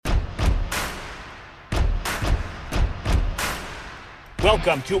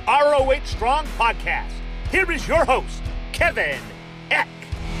Welcome to ROH Strong Podcast. Here is your host, Kevin Eck.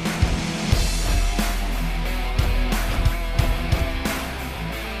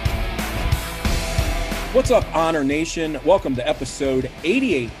 What's up, Honor Nation? Welcome to episode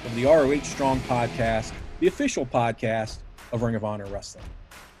 88 of the ROH Strong Podcast, the official podcast of Ring of Honor Wrestling.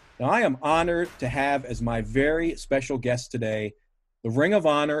 Now, I am honored to have as my very special guest today, the Ring of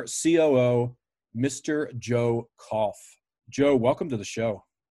Honor COO, Mr. Joe Koff. Joe, welcome to the show.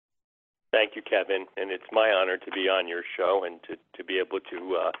 Thank you, Kevin, and it's my honor to be on your show and to be able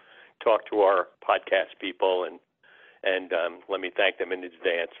to talk to our podcast people and let me thank them in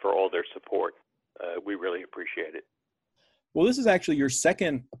advance for all their support. We really appreciate it. Well, this is actually your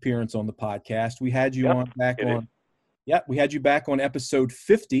second appearance on the podcast. We had you we had you back on episode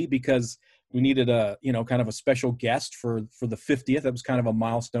 50 because we needed kind of a special guest for the 50th. That was kind of a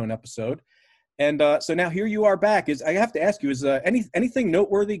milestone episode. And so now here you are back. I have to ask you, is anything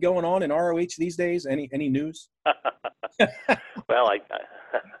noteworthy going on in ROH these days? Any news? Well,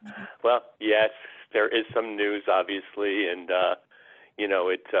 yes, there is some news, obviously, and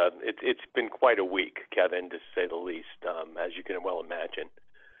it's been quite a week, Kevin, to say the least, as you can well imagine.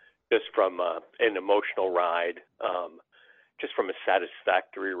 Just from an emotional ride, just from a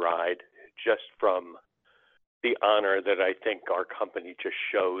satisfactory ride, just from the honor that I think our company just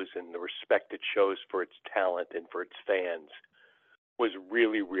shows and the respect it shows for its talent and for its fans was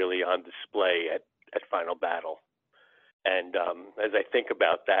really, really on display at Final Battle. And as I think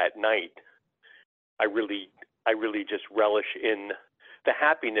about that night, I really just relish in the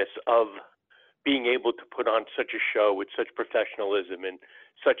happiness of being able to put on such a show with such professionalism and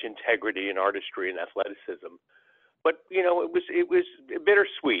such integrity and artistry and athleticism. But, it was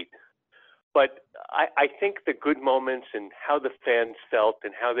bittersweet. But I think the good moments and how the fans felt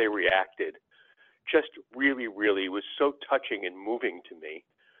and how they reacted just really, really was so touching and moving to me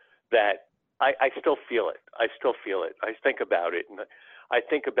that I still feel it. I still feel it. I think about it. And I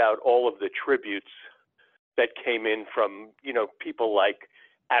think about all of the tributes that came in from, people like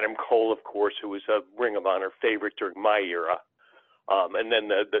Adam Cole, of course, who was a Ring of Honor favorite during my era. And then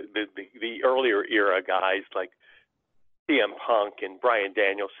the earlier era guys like CM Punk and Bryan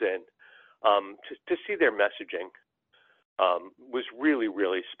Danielson. To see their messaging was really,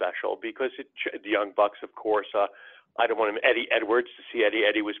 really special because the Young Bucks, of course. I don't want him, Eddie Edwards, to see Eddie.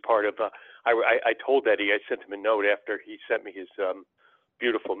 Eddie was part of. I told Eddie, I sent him a note after he sent me his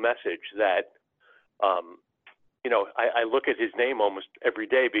beautiful message that, I look at his name almost every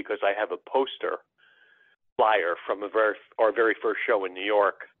day because I have a poster flyer from our very first show in New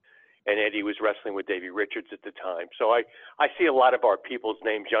York. And Eddie was wrestling with Davey Richards at the time. So I see a lot of our people's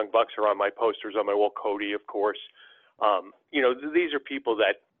names. Young Bucks are on my posters, on my wall. Cody, of course. These are people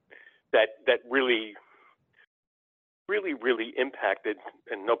that really, really, really impacted,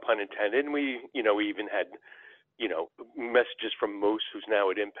 and no pun intended. And we even had, messages from Moose, who's now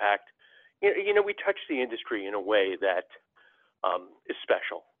at Impact. We touched the industry in a way that is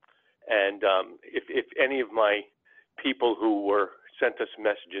special. And if any of my people who sent us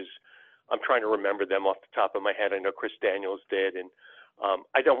messages, I'm trying to remember them off the top of my head. I know Chris Daniels did, and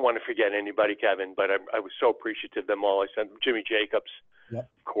I don't want to forget anybody, Kevin, but I was so appreciative of them all. I sent Jimmy Jacobs,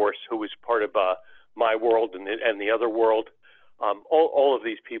 Of course, who was part of my world and the other world. All of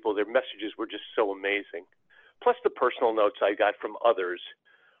these people, their messages were just so amazing. Plus the personal notes I got from others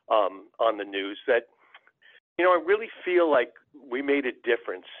on the news that, I really feel like we made a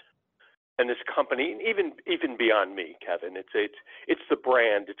difference. And this company, even beyond me, Kevin, it's the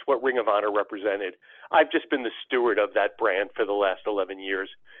brand. It's what Ring of Honor represented. I've just been the steward of that brand for the last 11 years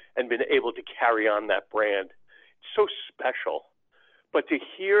and been able to carry on that brand. It's so special. But to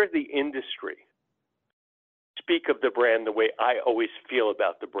hear the industry speak of the brand the way I always feel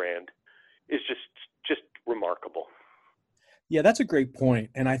about the brand is just remarkable. Yeah, that's a great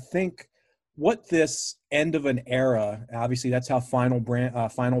point. And I think what this end of an era, obviously that's how Final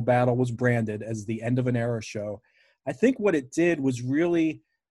Battle was branded, as the end of an era show. I think what it did was really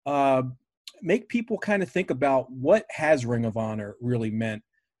make people kind of think about what has Ring of Honor really meant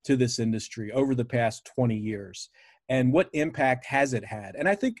to this industry over the past 20 years and what impact has it had. And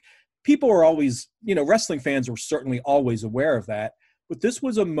I think people are always, wrestling fans were certainly always aware of that, but this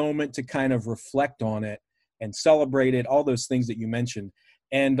was a moment to kind of reflect on it and celebrate it, all those things that you mentioned.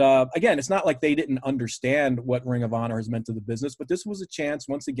 And again, it's not like they didn't understand what Ring of Honor has meant to the business, but this was a chance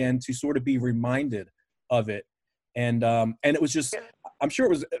once again to sort of be reminded of it. And it was just, I'm sure it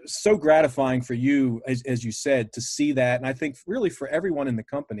was so gratifying for you, as you said, to see that. And I think really for everyone in the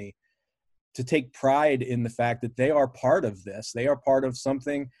company to take pride in the fact that they are part of this. They are part of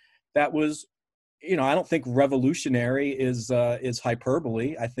something that was I don't think revolutionary is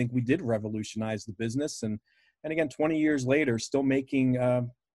hyperbole. I think we did revolutionize the business, and again, 20 years later, still making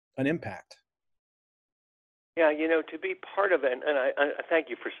an impact. Yeah, to be part of it, and I thank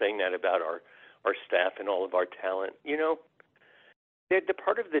you for saying that about our staff and all of our talent. They're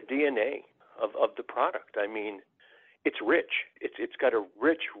part of the DNA of the product. I mean, it's rich. It's got a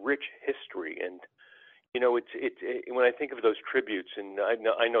rich history, and when I think of those tributes, and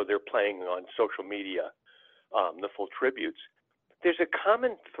I know they're playing on social media, the full tributes. There's a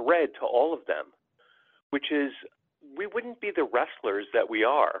common thread to all of them, which is we wouldn't be the wrestlers that we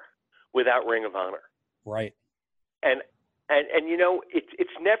are without Ring of Honor. Right. And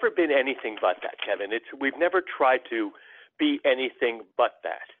it's never been anything but that, Kevin. We've never tried to be anything but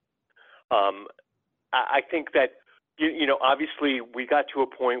that. I think that obviously we got to a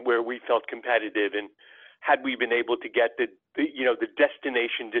point where we felt competitive, and had we been able to get the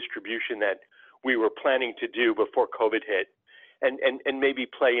destination distribution that we were planning to do before COVID hit, and maybe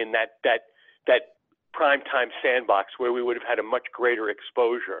play in that primetime sandbox where we would have had a much greater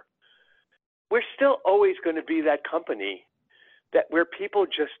exposure. We're still always going to be that company where people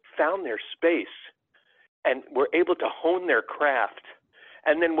just found their space and were able to hone their craft,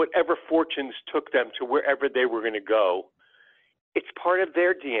 and then whatever fortunes took them to wherever they were going to go, it's part of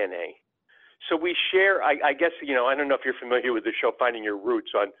their DNA. So we share, I guess, I don't know if you're familiar with the show Finding Your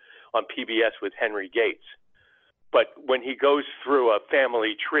Roots on PBS with Henry Gates, but when he goes through a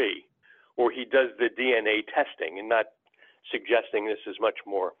family tree, or he does the DNA testing, and not suggesting this is much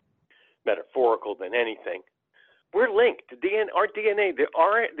more metaphorical than anything, we're linked. Our DNA, the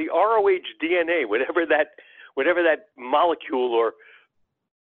ROH DNA, whatever that molecule or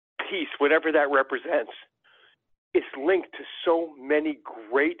piece, whatever that represents, is linked to so many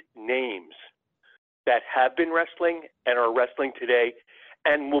great names that have been wrestling and are wrestling today,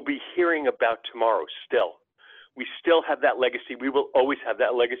 and will be hearing about tomorrow still. We still have that legacy. We will always have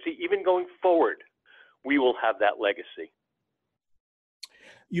that legacy. Even going forward, we will have that legacy.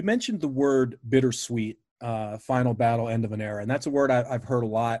 You mentioned the word bittersweet, final battle, end of an era. And that's a word I've heard a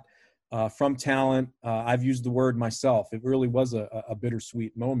lot from talent. I've used the word myself. It really was a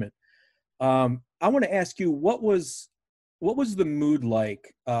bittersweet moment. I want to ask you, what was the mood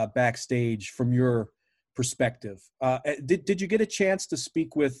like backstage from your perspective? Did you get a chance to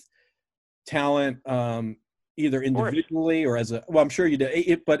speak with talent either individually or I'm sure you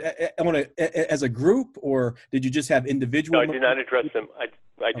did, but I want to, as a group, or did you just have individual? No, I did not address them.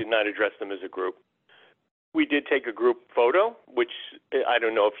 I did not address them as a group. We did take a group photo, which I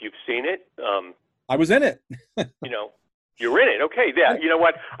don't know if you've seen it. I was in it. You're in it. Okay. Yeah. You know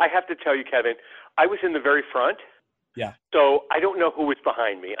what? I have to tell you, Kevin, I was in the very front. Yeah. So I don't know who was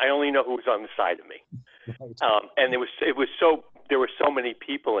behind me. I only know who was on the side of me. Right. And there were so many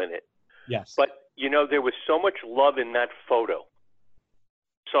people in it. Yes. But there was so much love in that photo.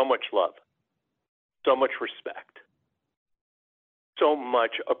 So much love. So much respect. So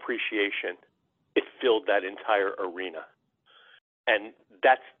much appreciation. It filled that entire arena. And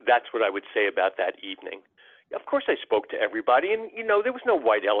that's what I would say about that evening. Of course, I spoke to everybody, and there was no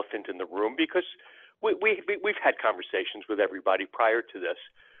white elephant in the room, because we've had conversations with everybody prior to this.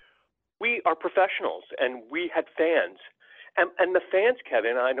 We are professionals, and we had fans, and the fans,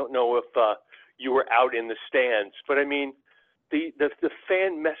 Kevin. I don't know if you were out in the stands, but I mean, the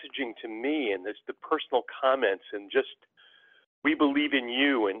fan messaging to me, and the personal comments, and just we believe in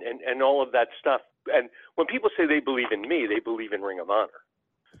you, and all of that stuff. And when people say they believe in me, they believe in Ring of Honor.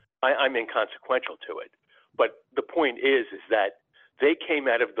 I'm inconsequential to it. But the point is that they came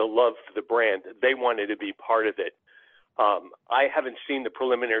out of the love for the brand. They wanted to be part of it. I haven't seen the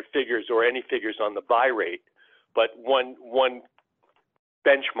preliminary figures or any figures on the buy rate, but one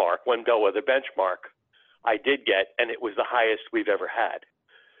bellwether benchmark I did get, and it was the highest we've ever had.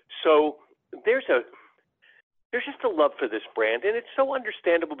 So there's just a love for this brand, and it's so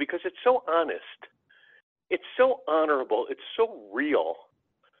understandable because it's so honest. It's so honorable. It's so real.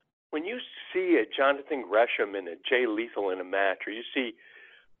 When you see a Jonathan Gresham and a Jay Lethal in a match, or you see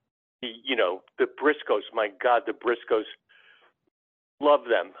the Briscoes, my God, the Briscoes, love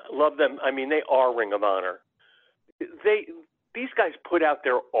them. I mean, they are Ring of Honor. These guys put out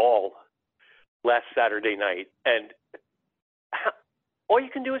their all last Saturday night, and all you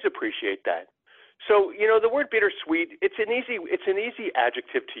can do is appreciate that. So, the word bittersweet, it's an easy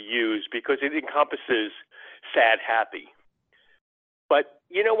adjective to use because it encompasses sad, happy. But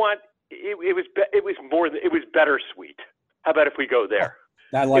you know what? It was bittersweet. How about if we go there?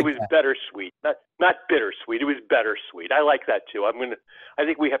 I like it was that. Bittersweet, not bittersweet. It was bittersweet. I like that too. I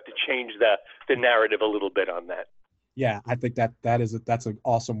think we have to change the narrative a little bit on that. Yeah, I think that's an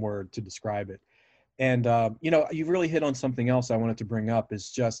awesome word to describe it. And, you've really hit on something else I wanted to bring up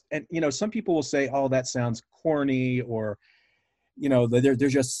is just, and, some people will say, oh, that sounds corny, or, they're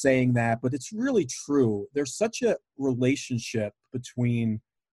just saying that, but it's really true. There's such a relationship between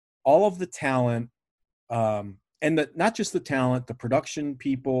all of the talent, and not just the talent, the production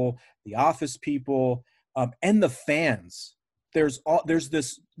people, the office people, and the fans. There's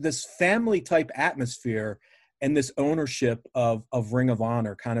this family type atmosphere and this ownership of Ring of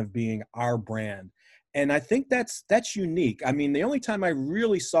Honor kind of being our brand. And I think that's unique. I mean, the only time I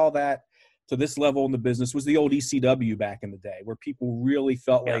really saw that to this level in the business was the old ECW back in the day, where people really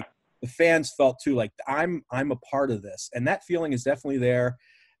felt like the fans felt too, like I'm a part of this. And that feeling is definitely there,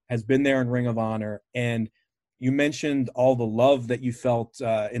 has been there in Ring of Honor. And you mentioned all the love that you felt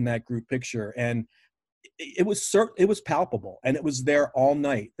in that group picture. And it was palpable, and it was there all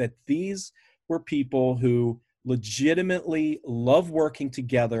night, that these were people who legitimately love working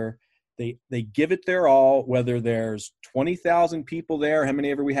together. They give it their all, whether there's 20,000 people there, how many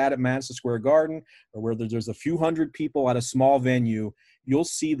ever we had at Madison Square Garden, or whether there's a few hundred people at a small venue, you'll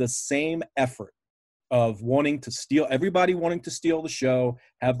see the same effort of everybody wanting to steal the show,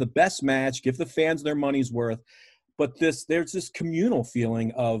 have the best match, give the fans their money's worth. But there's this communal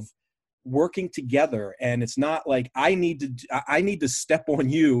feeling of working together, and it's not like I need to step on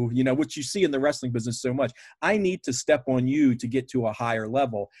you, which you see in the wrestling business so much. I need to step on you to get to a higher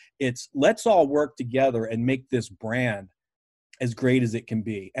level. It's let's all work together and make this brand as great as it can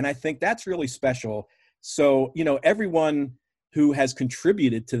be. And I think that's really special. So, everyone who has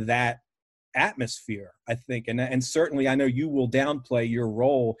contributed to that atmosphere, I think, and certainly I know you will downplay your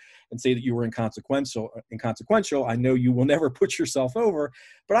role and say that you were inconsequential. I know you will never put yourself over,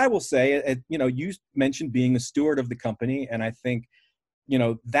 but I will say, you mentioned being a steward of the company, and I think,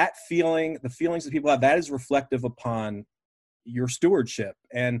 that feeling, the feelings that people have, that is reflective upon your stewardship.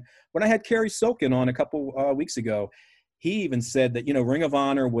 And when I had Kerry Silkin on a couple weeks ago, he even said that, Ring of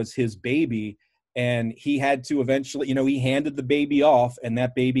Honor was his baby, and he had to eventually, he handed the baby off, and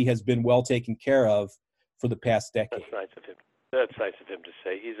that baby has been well taken care of for the past decade. That's nice of him. That's nice of him to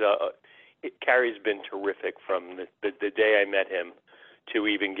say. Carrie's been terrific from the day I met him to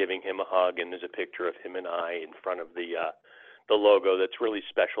even giving him a hug, and there's a picture of him and I in front of the logo that's really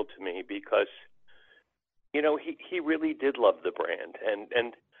special to me because, he really did love the brand.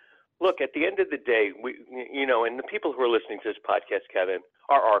 And look, at the end of the day, and the people who are listening to this podcast, Kevin,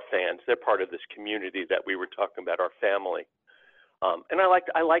 are our fans. They're part of this community that we were talking about, our family. And I like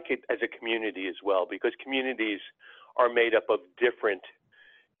it as a community as well, because communities are made up of different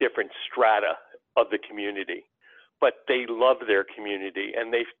strata of the community, but they love their community,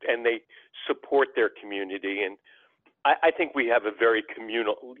 and they support their community. And I think we have a very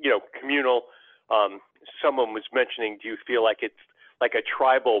communal. Someone was mentioning, do you feel like it's like a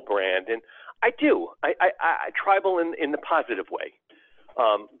tribal brand? And I do. I tribal in the positive way,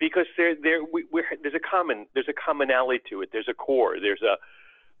 because there's a commonality to it. There's a core. There's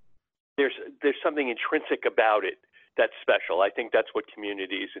something intrinsic about it that's special. I think that's what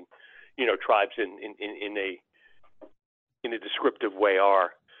communities and tribes in a descriptive way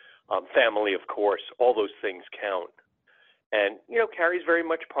are. Family, of course, all those things count. And Carrie's very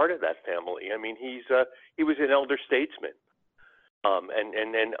much part of that family. I mean, he was an elder statesman.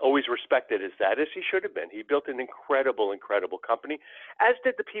 And always respected as he should have been. He built an incredible company, as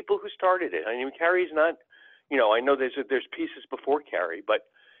did the people who started it. I mean, Carrie's not, I know there's pieces before Carrie, but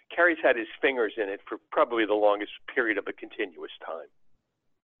Carrie's had his fingers in it for probably the longest period of a continuous time.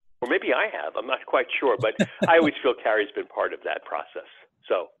 Or maybe I have. I'm not quite sure, but I always feel Carrie's been part of that process.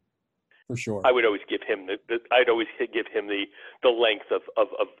 So, for sure, I would always give him the length of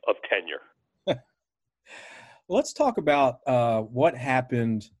tenure. Let's talk about what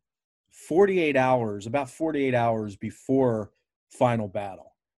happened about 48 hours before Final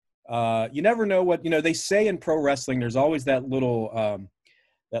Battle. You never know what, they say in pro wrestling, there's always that little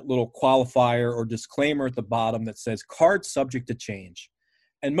qualifier or disclaimer at the bottom that says card subject to change.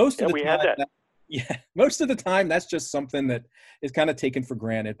 And most of the time, that's just something that is kind of taken for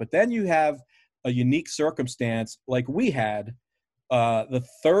granted. But then you have a unique circumstance like we had. The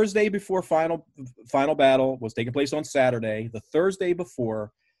Thursday before Final Battle was taking place on Saturday. The Thursday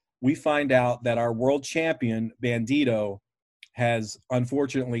before, we find out that our world champion, Bandito, has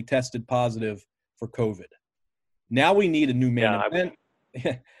unfortunately tested positive for COVID. Now we need a new main event.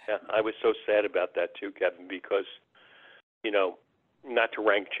 I was so sad about that too, Kevin, because, not to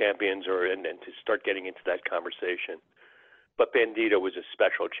rank champions and to start getting into that conversation, but Bandito was a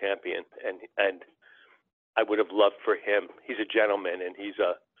special champion, and I would have loved for him. He's a gentleman, and he's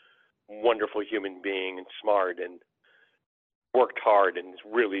a wonderful human being, and smart, and worked hard, and is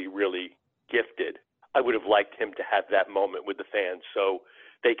really, really gifted. I would have liked him to have that moment with the fans so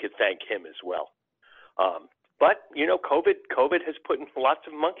they could thank him as well. But COVID has put lots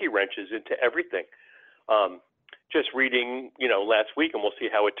of monkey wrenches into everything. Just reading, last week, and we'll see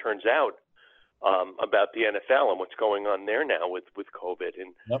how it turns out, about the NFL and what's going on there now with COVID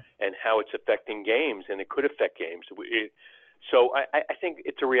and how it's affecting games, and it could affect games. So I think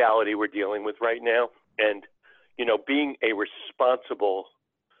it's a reality we're dealing with right now. And, being a responsible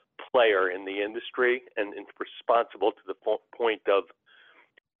player in the industry and responsible to the point of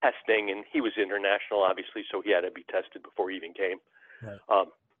testing, and he was international, obviously, so he had to be tested before he even came. Right.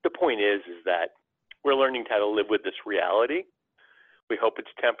 The point is that we're learning how to live with this reality. We hope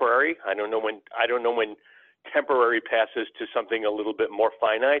it's temporary. I don't know when temporary passes to something a little bit more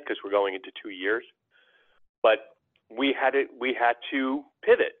finite, because we're going into 2 years. But we had to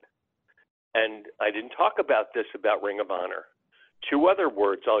pivot. And I didn't talk about this about Ring of Honor. 2 other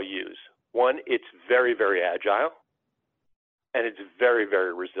words I'll use. One, it's very, very agile, and it's very,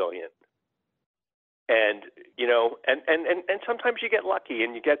 very resilient. And and sometimes you get lucky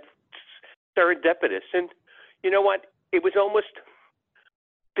and you get serendipitous. And you know what? It was almost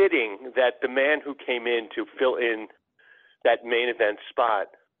fitting that the man who came in to fill in that main event spot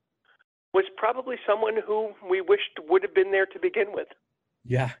was probably someone who we wished would have been there to begin with.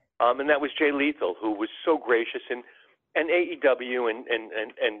 Yeah. And that was Jay Lethal, who was so gracious, and AEW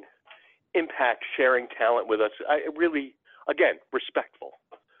and Impact sharing talent with us. I really, again, respectful.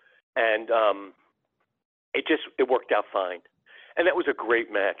 And it worked out fine. And that was a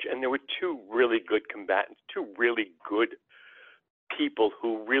great match. And there were 2 really good combatants, 2 really good people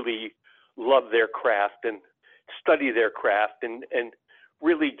who really love their craft and study their craft and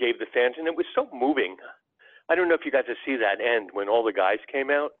really gave the fans. And it was so moving. I don't know if you got to see that end when all the guys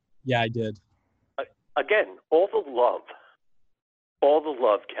came out. Yeah, I did. Again, all the love,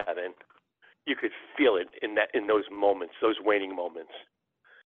 Kevin, you could feel it in those moments, those waning moments.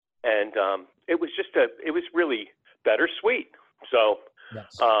 And it was really bittersweet. So,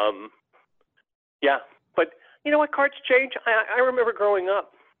 yes. Yeah. But you know what? Cards change. I remember growing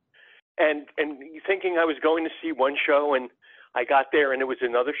up and thinking I was going to see one show, and I got there and it was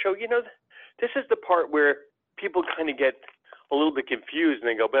another show. This is the part where people kind of get a little bit confused and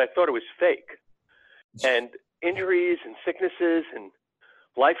they go, but I thought it was fake. And injuries and sicknesses and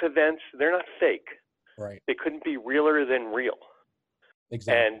life events, they're not fake. Right. They couldn't be realer than real.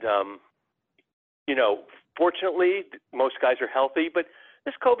 Exactly. And, fortunately, most guys are healthy, but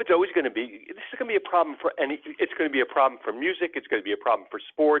this COVID's always going to be, this is going to be a problem it's going to be a problem for music. It's going to be a problem for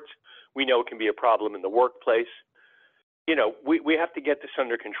sports. We know it can be a problem in the workplace. We have to get this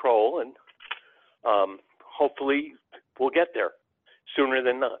under control, and hopefully we'll get there sooner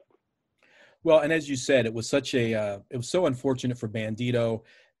than not. Well, and as you said, it was so unfortunate for Bandito.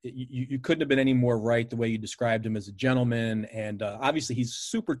 You couldn't have been any more right the way you described him as a gentleman. And obviously he's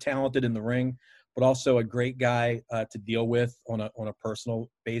super talented in the ring, but also a great guy to deal with on a personal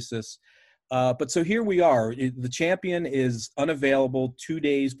basis. But so here we are. The champion is unavailable 2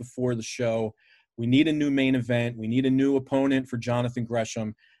 days before the show. We need a new main event. We need a new opponent for Jonathan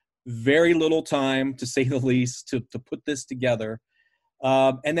Gresham. Very little time, to say the least, to put this together.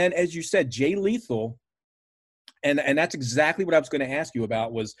 And then, as you said, Jay Lethal, and that's exactly what I was going to ask you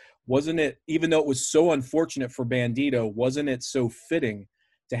about, wasn't it, even though it was so unfortunate for Bandito, wasn't it so fitting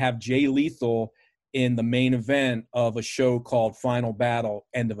to have Jay Lethal in the main event of a show called Final Battle,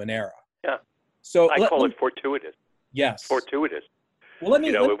 End of an Era? Yeah. So I call it fortuitous. Yes. Fortuitous. Well,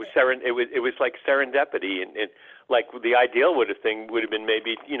 it was like serendipity, and like the ideal would have been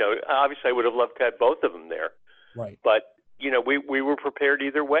maybe, obviously I would have loved to have both of them there. Right. But, we were prepared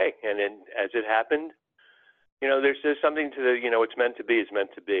either way. And then as it happened, there's something to the, it's meant to be is meant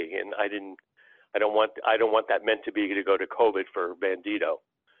to be. And I don't want that meant to be to go to COVID for Bandito,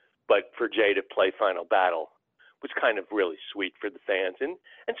 but for Jay to play Final Battle was kind of really sweet for the fans and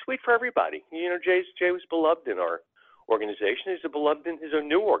sweet for everybody. Jay was beloved in our organization. He's beloved in his own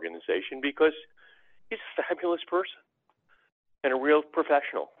new organization because he's a fabulous person and a real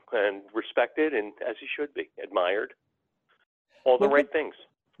professional and respected, and as he should be, admired. All the right things.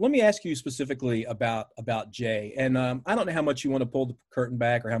 Let me ask you specifically about Jay, and I don't know how much you want to pull the curtain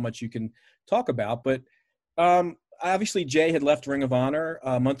back or how much you can talk about, but obviously Jay had left Ring of Honor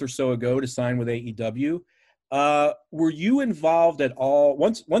a month or so ago to sign with AEW. Were you involved at all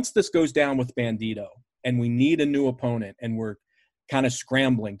once this goes down with Bandito and we need a new opponent and we're kind of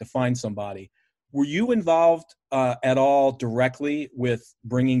scrambling to find somebody? Were you involved at all directly with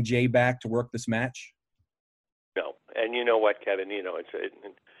bringing Jay back to work this match? No, and you know what, Kevin?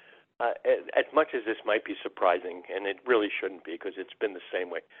 As much as this might be surprising, and it really shouldn't be because it's been the same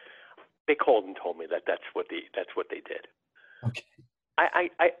way, They called and told me that that's what they did. Okay.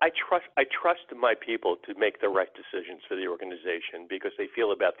 I trust my people to make the right decisions for the organization because they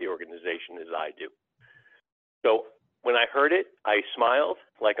feel about the organization as I do. So when I heard it, I smiled,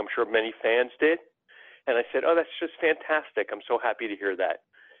 like I'm sure many fans did, and I said, "Oh, that's just fantastic. I'm so happy to hear that.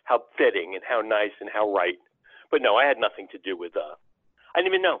 How fitting and how nice and how right." But no, I had nothing to do with. I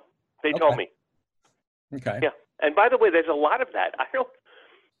didn't even know. They told me. Okay. Yeah. And by the way, there's a lot of that.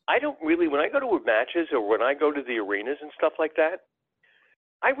 I don't really, when I go to matches or when I go to the arenas and stuff like that,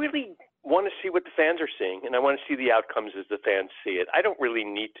 I really want to see what the fans are seeing, and I want to see the outcomes as the fans see it. I don't really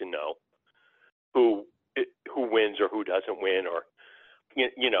need to know who wins or who doesn't win, or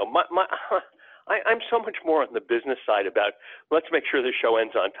I'm so much more on the business side about let's make sure the show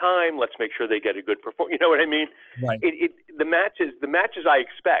ends on time, let's make sure they get a good performance. You know what I mean? Right. The matches I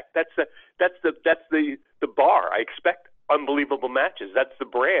expect. That's the bar. I expect unbelievable matches. That's the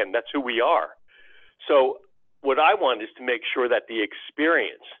brand. That's who we are. So what I want is to make sure that the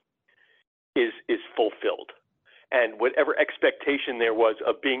experience is fulfilled, and whatever expectation there was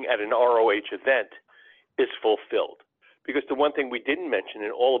of being at an ROH event is fulfilled. Because the one thing we didn't mention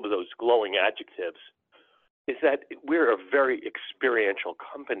in all of those glowing adjectives is that we're a very experiential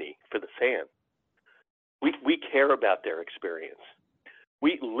company for the fan. We care about their experience.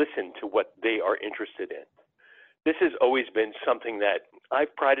 We listen to what they are interested in. This has always been something that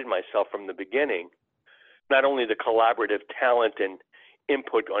I've prided myself from the beginning, not only the collaborative talent and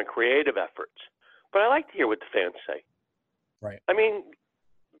input on creative efforts, but I like to hear what the fans say. Right. I mean,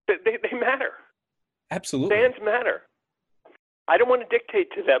 they matter. Absolutely. Fans matter. I don't want to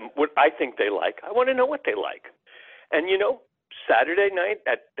dictate to them what I think they like. I want to know what they like. And, Saturday night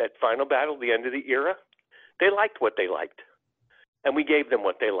at Final Battle, the end of the era, they liked what they liked. And we gave them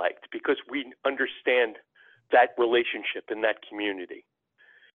what they liked because we understand that relationship in that community.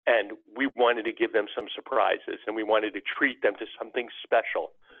 And we wanted to give them some surprises, and we wanted to treat them to something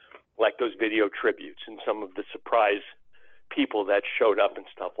special, like those video tributes and some of the surprise people that showed up and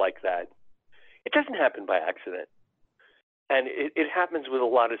stuff like that. It doesn't happen by accident. And it happens with a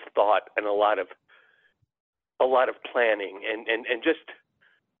lot of thought and a lot of planning and just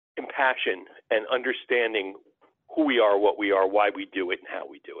compassion and understanding who we are, what we are, why we do it, and how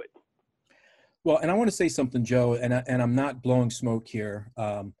we do it. Well, and I want to say something, Joe, and I'm not blowing smoke here.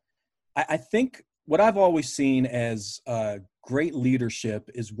 I think what I've always seen as great leadership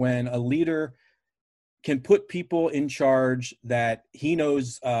is when a leader can put people in charge that he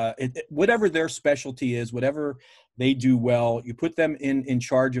knows whatever their specialty is, whatever they do well, you put them in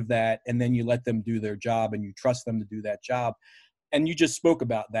charge of that, and then you let them do their job and you trust them to do that job. And you just spoke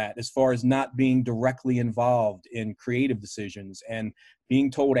about that as far as not being directly involved in creative decisions and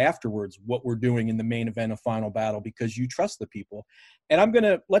being told afterwards what we're doing in the main event of Final Battle because you trust the people.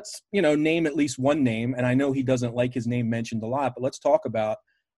 And let's name at least one name, and I know he doesn't like his name mentioned a lot, but let's talk about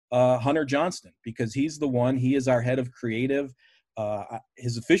Hunter Johnston, because he is our head of creative.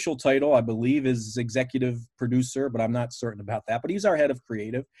 His official title, I believe, is executive producer, but I'm not certain about that. But he's our head of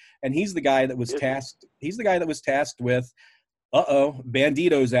creative, and he's the guy that was tasked. He's the guy that was tasked with,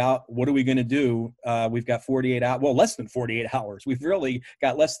 Bandito's out. What are we going to do? We've got 48 hours. Well, less than 48 hours. We've really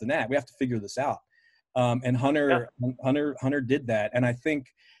got less than that. We have to figure this out. And Hunter did that, and I think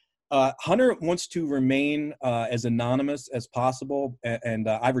Hunter wants to remain as anonymous as possible, and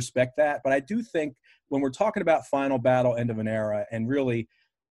I respect that. But I do think when we're talking about Final Battle, end of an era, and really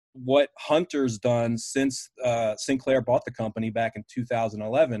what Hunter's done since Sinclair bought the company back in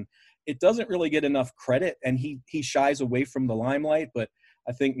 2011, it doesn't really get enough credit, and he shies away from the limelight. But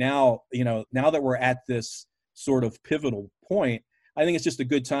I think now that we're at this sort of pivotal point, I think it's just a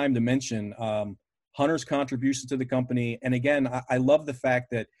good time to mention Hunter's contribution to the company. And again, I love the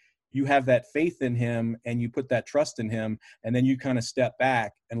fact that you have that faith in him and you put that trust in him, and then you kind of step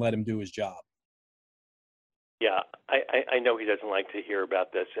back and let him do his job. Yeah, I know he doesn't like to hear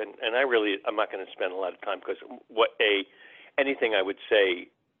about this, and I'm not going to spend a lot of time because anything I would say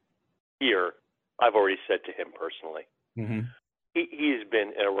here, I've already said to him personally. Mm-hmm. He has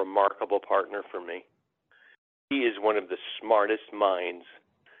been a remarkable partner for me. He is one of the smartest minds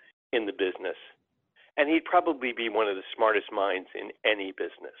in the business, and he'd probably be one of the smartest minds in any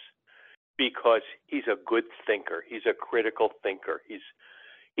business because he's a good thinker. He's a critical thinker.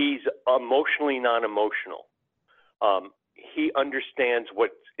 He's emotionally non-emotional. He understands what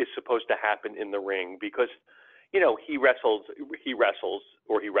is supposed to happen in the ring because, he wrestles,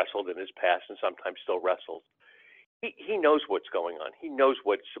 or he wrestled in his past and sometimes still wrestles. He knows what's going on. He knows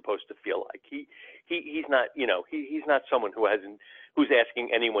what it's supposed to feel like. He's not, he's not someone who's asking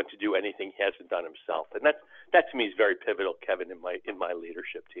anyone to do anything he hasn't done himself. And that to me is very pivotal, Kevin, in my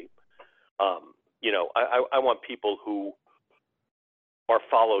leadership team. I want people who are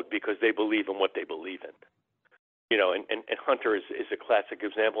followed because they believe in what they believe in. And Hunter is a classic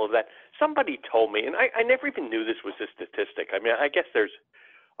example of that. Somebody told me, and I never even knew this was a statistic. I mean, I guess there's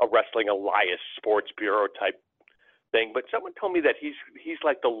a Wrestling Elias Sports Bureau type thing, but someone told me that he's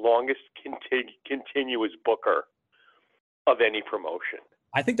like the longest continuous booker of any promotion.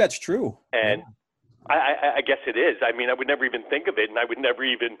 I think that's true. And I guess it is. I mean, I would never even think of it, and I would never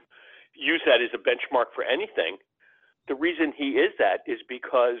even use that as a benchmark for anything. The reason he is that is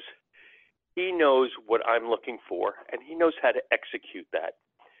because he knows what I'm looking for, and he knows how to execute that.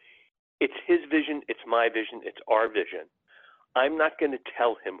 It's his vision. It's my vision. It's our vision. I'm not going to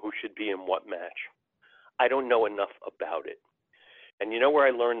tell him who should be in what match. I don't know enough about it. And you know where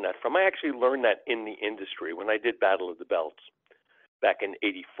I learned that from? I actually learned that in the industry when I did Battle of the Belts back in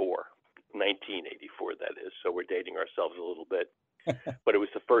 1984, that is. So we're dating ourselves a little bit. But it was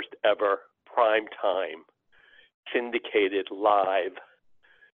the first ever prime time syndicated live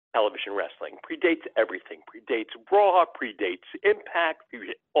television wrestling. Predates everything. Predates Raw, predates Impact,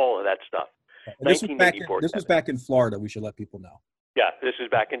 all of that stuff. This was back in Florida, we should let people know. Yeah, this was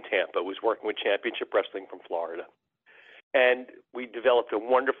back in Tampa. I was working with Championship Wrestling from Florida. And we developed a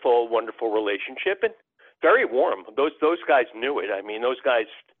wonderful, wonderful relationship, and very warm. Those guys knew it. I mean, those guys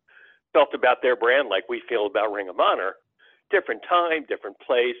felt about their brand like we feel about Ring of Honor. Different time, different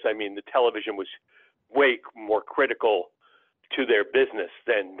place. I mean, the television was way more critical to their business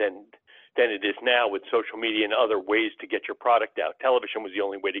than it is now with social media and other ways to get your product out. Television was the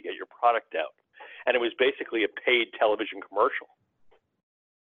only way to get your product out. And it was basically a paid television commercial,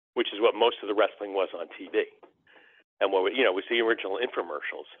 which is what most of the wrestling was on TV. And what, was the original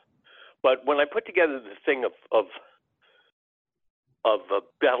infomercials. But when I put together the thing of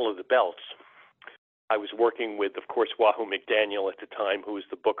Battle of the Belts, I was working with, of course, Wahoo McDaniel at the time, who was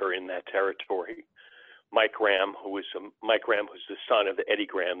the booker in that territory. Mike Graham, who's the son of Eddie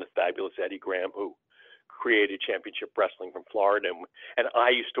Graham, the fabulous Eddie Graham, who created Championship Wrestling from Florida. And I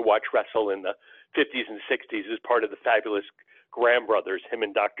used to watch wrestle in the 50s and 60s as part of the fabulous Graham brothers, him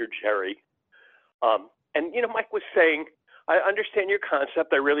and Dr. Jerry. And Mike was saying, I understand your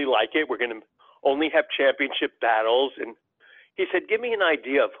concept. I really like it. We're going to only have championship battles. And he said, give me an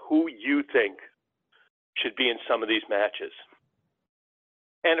idea of who you think should be in some of these matches.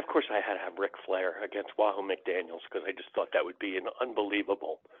 And, of course, I had to have Ric Flair against Wahoo McDaniels because I just thought that would be an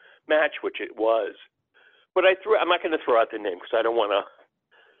unbelievable match, which it was. But I'm not going to throw out the name because I don't want to –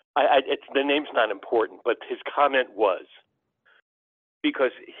 the name's not important. But his comment was,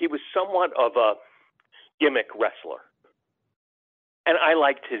 because he was somewhat of a gimmick wrestler. And I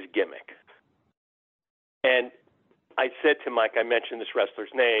liked his gimmick. And I said to Mike, I mentioned this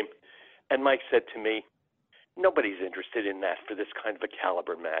wrestler's name, and Mike said to me, nobody's interested in that for this kind of a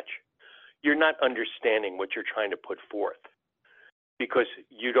caliber match. You're not understanding what you're trying to put forth because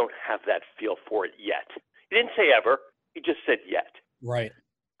you don't have that feel for it yet. He didn't say ever. He just said yet. Right.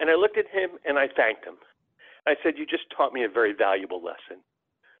 And I looked at him and I thanked him. I said, you just taught me a very valuable lesson.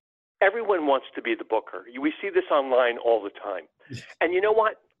 Everyone wants to be the booker. We see this online all the time. And you know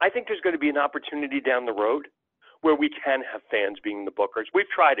what? I think there's going to be an opportunity down the road where we can have fans being the bookers. We've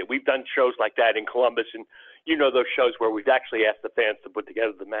tried it. We've done shows like that in Columbus, and those shows where we've actually asked the fans to put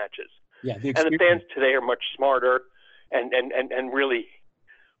together the matches. Yeah, and the fans today are much smarter and really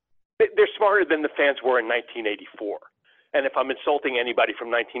they're smarter than the fans were in 1984. And if I'm insulting anybody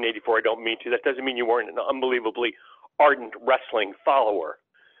from 1984, I don't mean to. That doesn't mean you weren't an unbelievably ardent wrestling follower.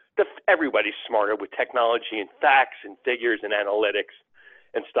 Everybody's smarter with technology and facts and figures and analytics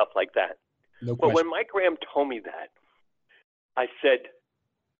and stuff like that. No but when Mike Graham told me that, I said,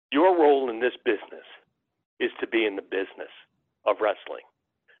 your role in this business is to be in the business of wrestling,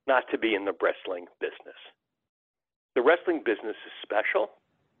 not to be in the wrestling business. The wrestling business is special.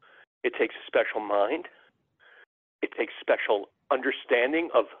 It takes a special mind. It takes special understanding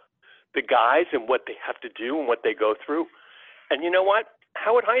of the guys and what they have to do and what they go through. And you know what?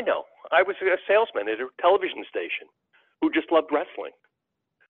 How would I know? I was a salesman at a television station who just loved wrestling.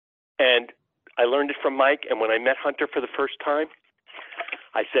 And I learned it from Mike. And when I met Hunter for the first time,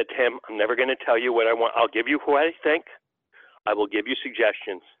 I said to him, I'm never going to tell you what I want. I'll give you who I think. I will give you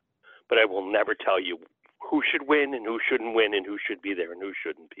suggestions, but I will never tell you who should win and who shouldn't win and who should be there and who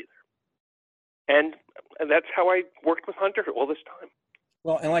shouldn't be there. And that's how I worked with Hunter all this time.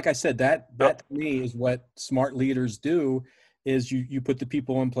 Well, and like I said, that to me is what smart leaders do, is you put the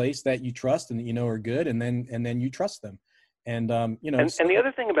people in place that you trust and that you know are good, and then you trust them. And and the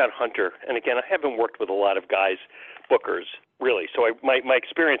other thing about Hunter, and again, I haven't worked with a lot of guys, bookers, really, so my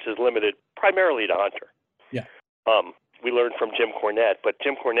experience is limited primarily to Hunter. Yeah. We learned from Jim Cornette, but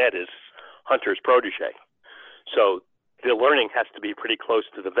Jim Cornette is Hunter's protege. So the learning has to be pretty close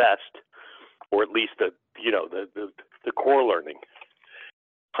to the vest, or at least the core learning.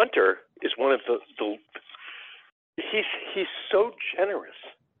 Hunter is one of the he's so generous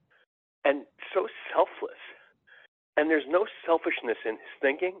and so selfless, and there's no selfishness in his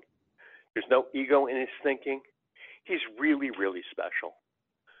thinking. There's no ego in his thinking. He's really, really special.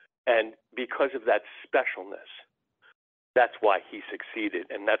 And because of that specialness, that's why he succeeded,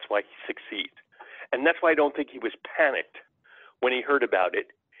 and that's why he succeeds. And that's why I don't think he was panicked when he heard about it.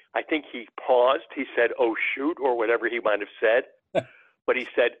 I think he paused. He said, "Oh, shoot," or whatever he might have said. But he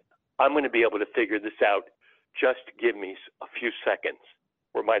said, "I'm going to be able to figure this out. Just give me a few seconds,"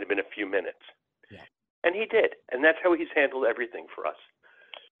 or it might have been a few minutes. Yeah. And he did. And that's how he's handled everything for us.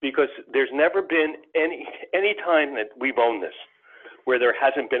 Because there's never been any time that we've owned this where there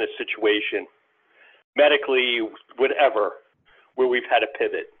hasn't been a situation, medically, whatever, where we've had a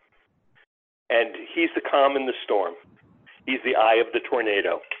pivot. And he's the calm in the storm. He's the eye of the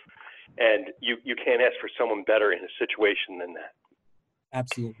tornado. And you can't ask for someone better in a situation than that.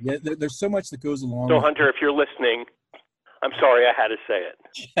 Absolutely. Yeah, there's so much that goes along. So, Hunter, if you're listening, I'm sorry I had to say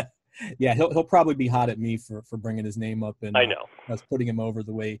it. Yeah, he'll probably be hot at me for bringing his name up and I know us putting him over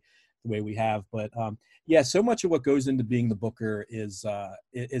the way we have. But yeah, so much of what goes into being the booker is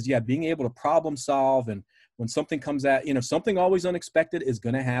being able to problem solve. And when something comes at, something always unexpected is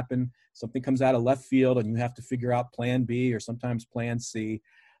going to happen. Something comes out of left field and you have to figure out plan B or sometimes plan C.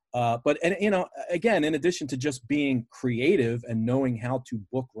 But again, in addition to just being creative and knowing how to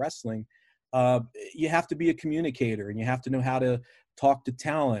book wrestling, you have to be a communicator and you have to know how to talk to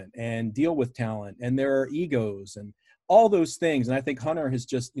talent and deal with talent. And there are egos and all those things. And I think Hunter has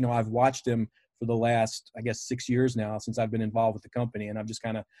just, I've watched him for the last, 6 years now since I've been involved with the company. And I've just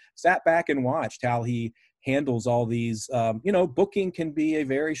kind of sat back and watched how he handles all these, booking can be a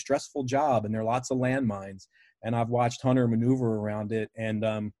very stressful job and there are lots of landmines. And I've watched Hunter maneuver around it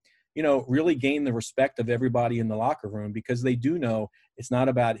and, really gain the respect of everybody in the locker room because they do know it's not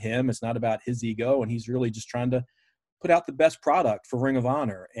about him. It's not about his ego. And he's really just trying to put out the best product for Ring of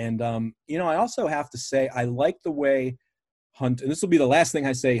Honor. And, I also have to say, I like the way Hunter, and this will be the last thing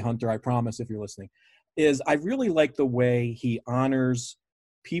I say, Hunter, I promise if you're listening, is I really like the way he honors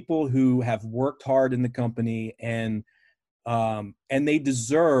people who have worked hard in the company and they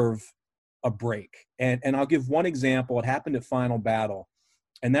deserve a break. And I'll give one example. It happened at Final Battle,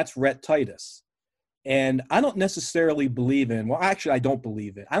 and that's Rhett Titus. And I don't necessarily believe in, I don't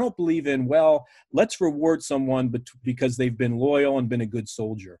believe it. I don't believe in, let's reward someone because they've been loyal and been a good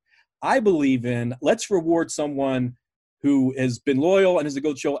soldier. I believe in, let's reward someone who has been loyal and is a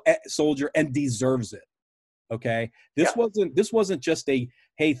good soldier and deserves it. Okay. This wasn't just a,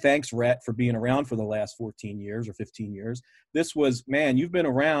 hey, thanks, Rhett, for being around for the last 14 years or 15 years. This was, man, you've been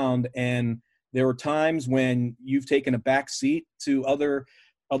around and there were times when you've taken a back seat to other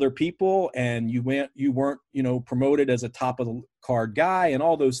people and you weren't, promoted as a top of the card guy and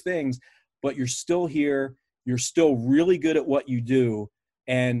all those things, but you're still here. You're still really good at what you do.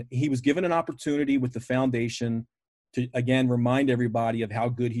 And he was given an opportunity with the foundation to, again, remind everybody of how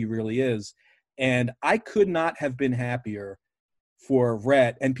good he really is. And I could not have been happier for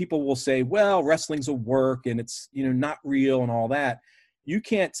Rhett. And people will say, well, wrestling's a work and it's, not real and all that. You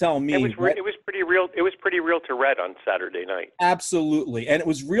can't tell me. It was pretty real. It was pretty real to Rhett on Saturday night. Absolutely. And it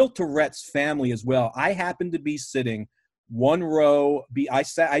was real to Rhett's family as well. I happened to be sitting one row.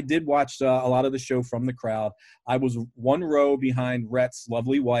 I did watch a lot of the show from the crowd. I was one row behind Rhett's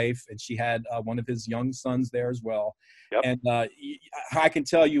lovely wife, and she had one of his young sons there as well. Yep. And I can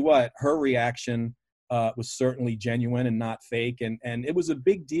tell you what, her reaction was certainly genuine and not fake. And it was a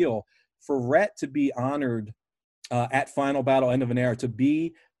big deal for Rhett to be honored at Final Battle, End of an Era, to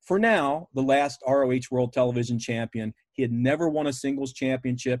be, for now, the last ROH World Television Champion. He had never won a singles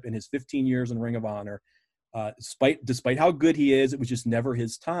championship in his 15 years in Ring of Honor. Despite how good he is, it was just never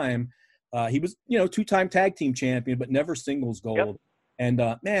his time. He was, two-time tag team champion, but never singles gold. Yep. And,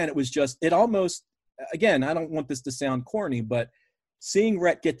 man, it was just, it almost, again, I don't want this to sound corny, but seeing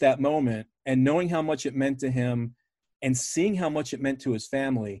Rhett get that moment and knowing how much it meant to him and seeing how much it meant to his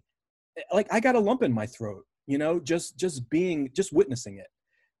family, like I got a lump in my throat. Just witnessing it.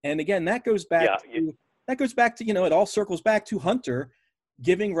 And again, that goes back to, it all circles back to Hunter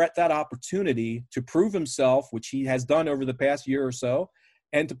giving Rhett that opportunity to prove himself, which he has done over the past year or so,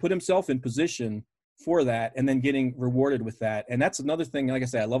 and to put himself in position for that and then getting rewarded with that. And that's another thing, like I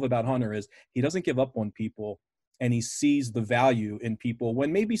say, I love about Hunter is he doesn't give up on people and he sees the value in people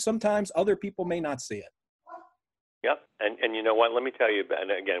when maybe sometimes other people may not see it. Yep. And you know what, let me tell you,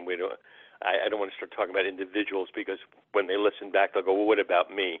 and again, I don't want to start talking about individuals because when they listen back, they'll go, well, what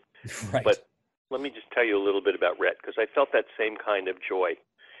about me? Right. But let me just tell you a little bit about Rhett, because I felt that same kind of joy.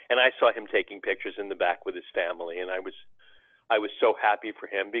 And I saw him taking pictures in the back with his family, and I was so happy for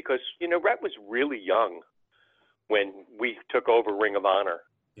him because, Rhett was really young when we took over Ring of Honor.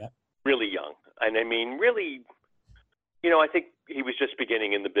 Yeah. Really young. And I mean, really, I think he was just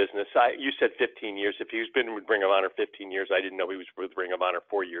beginning in the business. You said 15 years. If he's been with Ring of Honor 15 years, I didn't know he was with Ring of Honor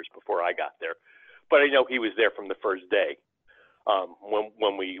 4 years before I got there. But I know he was there from the first day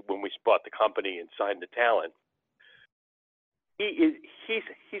when we bought the company and signed the talent.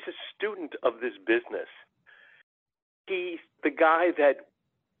 He's a student of this business. He's the guy that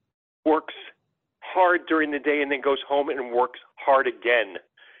works hard during the day and then goes home and works hard again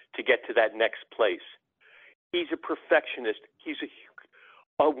to get to that next place. He's a perfectionist. He's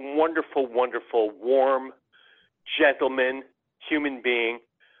a wonderful, wonderful, warm, gentleman, human being.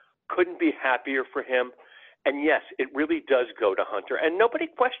 Couldn't be happier for him. And yes, it really does go to Hunter. And nobody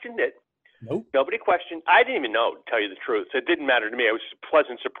questioned it. Nope. Nobody questioned. I didn't even know, to tell you the truth. It didn't matter to me. It was a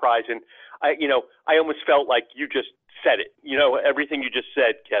pleasant surprise. And I almost felt like you just said it. Everything you just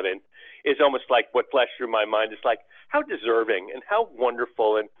said, Kevin, is almost like what flashed through my mind. It's like how deserving and how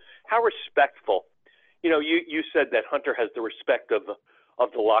wonderful and how respectful. You said that Hunter has the respect of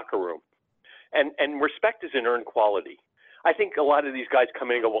the locker room, and respect is an earned quality. I think a lot of these guys come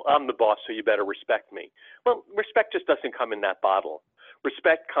in and go, well, I'm the boss, so you better respect me. Well, respect just doesn't come in that bottle.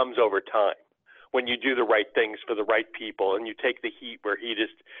 Respect comes over time when you do the right things for the right people and you take the heat where heat is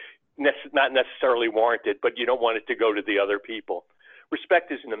not necessarily warranted, but you don't want it to go to the other people.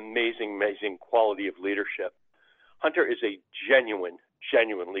 Respect is an amazing, amazing quality of leadership. Hunter is a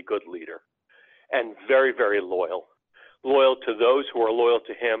genuinely good leader and very, very loyal to those who are loyal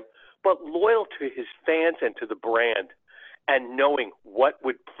to him, but loyal to his fans and to the brand and knowing what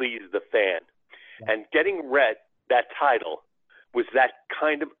would please the fan. And getting Rhett that title was that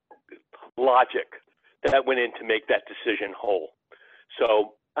kind of logic that went in to make that decision whole.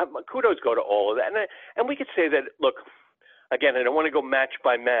 So kudos go to all of that. And we could say that, look, again, I don't want to go match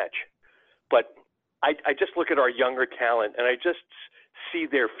by match, but I just look at our younger talent and I just see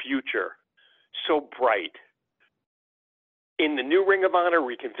their future so bright in the new Ring of Honor,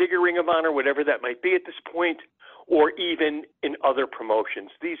 reconfigure Ring of Honor, whatever that might be at this point, or even in other promotions.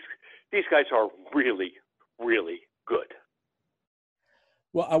 These guys are really, really good.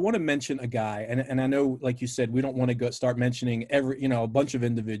 Well, I want to mention a guy, and I know, like you said, we don't want to start mentioning a bunch of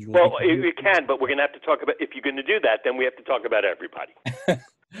individuals. Well, we can, but we're going to have to talk about, if you're going to do that, then we have to talk about everybody.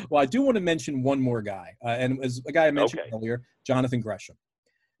 Well, I do want to mention one more guy, and as a guy I mentioned earlier, Jonathan Gresham,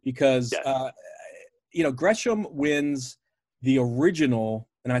 because, Gresham wins the original,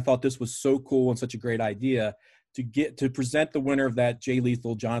 and I thought this was so cool and such a great idea to present the winner of that Jay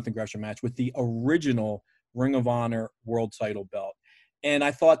Lethal Jonathan Gresham match with the original Ring of Honor World Title belt. And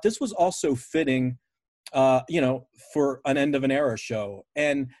I thought this was also fitting, for an end of an era show.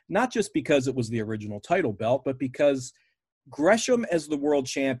 And not just because it was the original title belt, but because Gresham as the world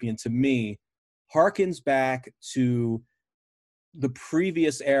champion, to me, harkens back to the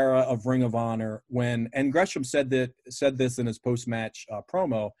previous era of Ring of Honor and Gresham said this in his post-match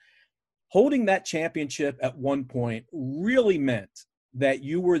promo, holding that championship at one point really meant that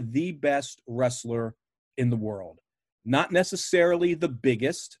you were the best wrestler in the world. Not necessarily the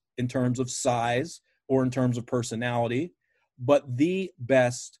biggest in terms of size or in terms of personality, but the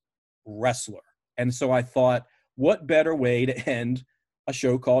best wrestler. And so I thought, what better way to end a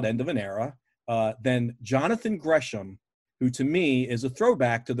show called End of an Era than Jonathan Gresham, who to me is a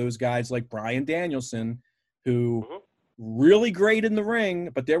throwback to those guys like Bryan Danielson, who really great in the ring,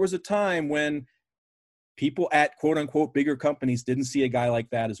 but there was a time when people at quote-unquote bigger companies didn't see a guy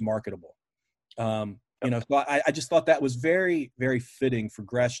like that as marketable. So I just thought that was very, very fitting for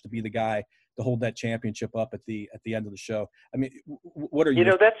Gresh to be the guy to hold that championship up at the end of the show. I mean, what are you?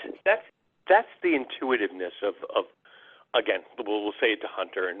 That's the intuitiveness of again, we'll say it to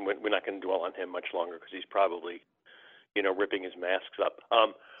Hunter, and we're not going to dwell on him much longer because he's probably, ripping his masks up.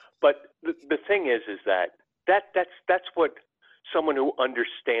 But the thing is that's what someone who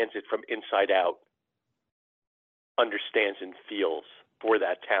understands it from inside out understands and feels for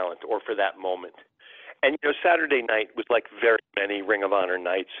that talent or for that moment. And, Saturday night was like very many Ring of Honor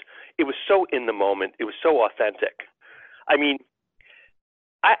nights. It was so in the moment. It was so authentic. I mean,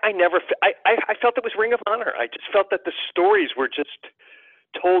 I felt it was Ring of Honor. I just felt that the stories were just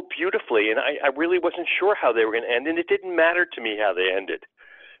told beautifully, and I really wasn't sure how they were going to end, and it didn't matter to me how they ended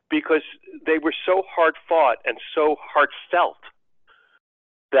because they were so hard-fought and so heartfelt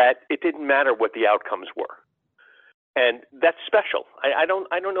that it didn't matter what the outcomes were. And that's special. I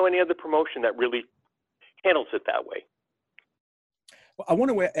don't know any other promotion that really handles it that way. Well, I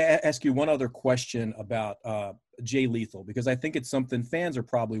want to ask you one other question about Jay Lethal, because I think it's something fans are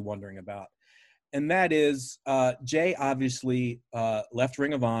probably wondering about. And that is, Jay obviously left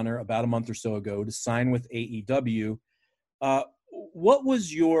Ring of Honor about a month or so ago to sign with AEW. What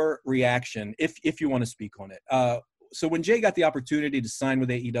was your reaction, if you want to speak on it? So when Jay got the opportunity to sign with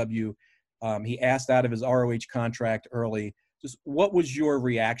AEW, he asked out of his ROH contract early. Just what was your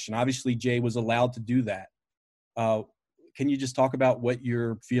reaction? Obviously, Jay was allowed to do that. Can you just talk about what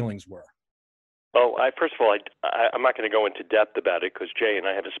your feelings were? Oh, first of all, I'm not going to go into depth about it because Jay and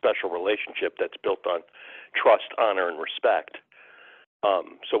I have a special relationship that's built on trust, honor, and respect.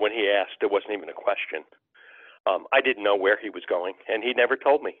 So when he asked, there wasn't even a question. I didn't know where he was going, and he never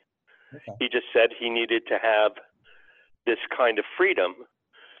told me. Okay. He just said he needed to have this kind of freedom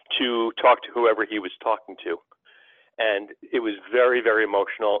to talk to whoever he was talking to. And it was very, very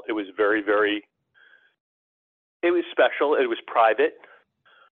emotional. It was very, very, it was special. It was private.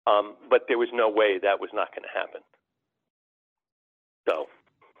 But there was no way that was not going to happen. So,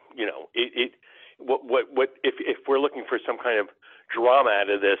 you know, if we're looking for some kind of drama out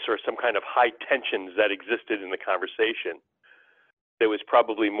of this or some kind of high tensions that existed in the conversation, there was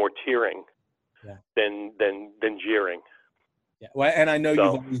probably more tearing than jeering. Yeah, well, and I know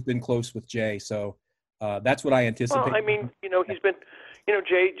you've always been close with Jay, so that's what I anticipate. Well, I mean, you know, he's been, you know,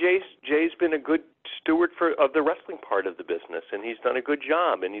 Jay's been a good steward of the wrestling part of the business, and he's done a good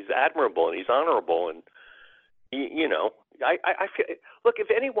job, and he's admirable, and he's honorable, and you know, I feel. Look,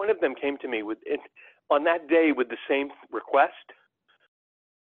 if any one of them came to me on that day with the same request,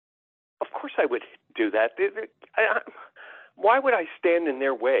 of course I would do that. Why would I stand in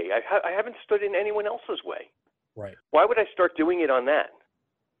their way? I haven't stood in anyone else's way. Right. Why would I start doing it on that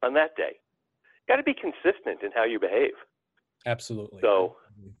day? Got to be consistent in how you behave. Absolutely. So,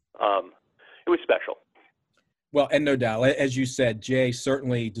 it was special. Well, and no doubt, as you said, Jay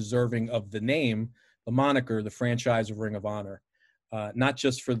certainly deserving of the name, the moniker, the franchise of Ring of Honor. Not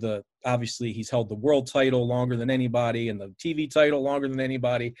just for obviously he's held the world title longer than anybody and the TV title longer than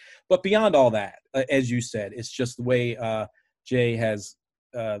anybody, but beyond all that, as you said, it's just the way Jay has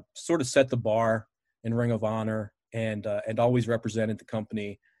sort of set the bar in Ring of Honor and always represented the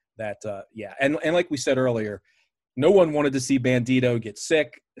company that, And like we said earlier, no one wanted to see Bandito get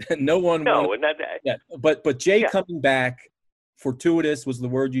sick. But Jay coming back, fortuitous was the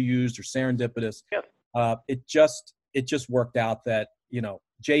word you used, or serendipitous. Yeah. It just worked out that, you know,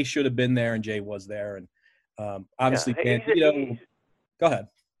 Jay should have been there and Jay was there. And obviously Bandito, go ahead.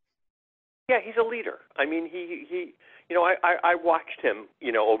 Yeah, he's a leader. I mean, he you know, I watched him,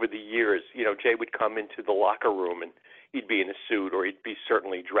 you know, over the years. You know, Jay would come into the locker room and he'd be in a suit or he'd be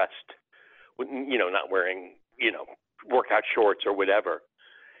certainly dressed, with, you know, not wearing, you know, workout shorts or whatever.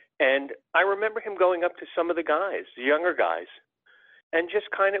 And I remember him going up to some of the guys, the younger guys, and just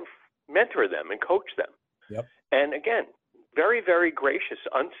kind of mentor them and coach them. Yep. And again, very, very gracious,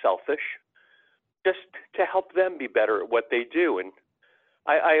 unselfish, just to help them be better at what they do. And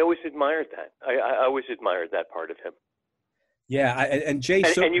I always admired that. I always admired that part of him. Yeah, and Jay.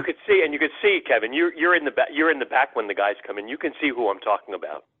 And you could see, Kevin. You're in the back. You're in the back when the guys come in. You can see who I'm talking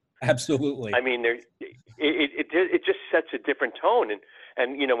about. Absolutely. I mean, it just sets a different tone.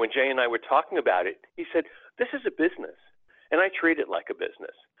 And you know, when Jay and I were talking about it, he said, "This is a business, and I treat it like a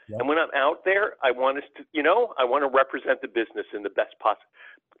business. Yep. And when I'm out there, I want us to, you know, I want to represent the business in the best possible."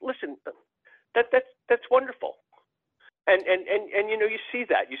 Listen, that's wonderful. And you know, you see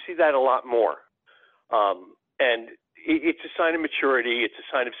that a lot more. And it's a sign of maturity. It's a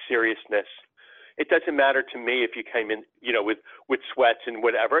sign of seriousness. It doesn't matter to me if you came in, you know, with sweats and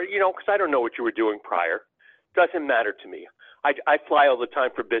whatever, you know, because I don't know what you were doing prior. Doesn't matter to me. I fly all the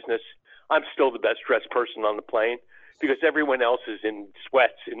time for business. I'm still the best dressed person on the plane because everyone else is in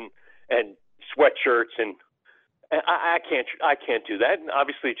sweats and sweatshirts, and I can't do that. And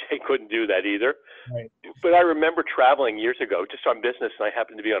obviously Jay couldn't do that either. Right. But I remember traveling years ago just on business, and I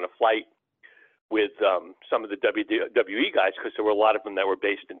happened to be on a flight with some of the WWE guys because there were a lot of them that were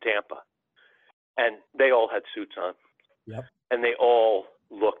based in Tampa. And they all had suits on. Yep. And they all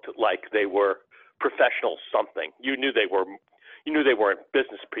looked like they were professional something. You knew they weren't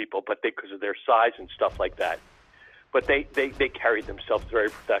business people, but because of their size and stuff like that. But they carried themselves very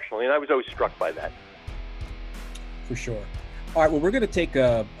professionally, and I was always struck by that. For sure. All right, well, we're going to take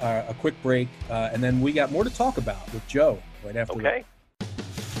a quick break, and then we got more to talk about with Joe right after that. Okay.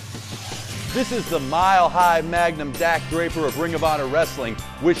 This is the Mile High Magnum Dak Draper of Ring of Honor Wrestling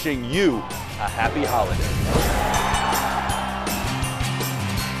wishing you a happy holiday.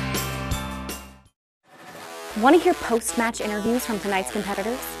 Want to hear post-match interviews from tonight's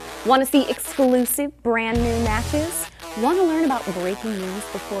competitors? Want to see exclusive brand new matches? Want to learn about breaking news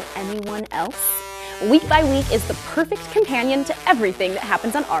before anyone else? Week by Week is the perfect companion to everything that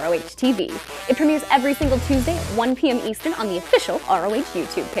happens on ROH TV. It premieres every single Tuesday at 1 p.m. Eastern on the official ROH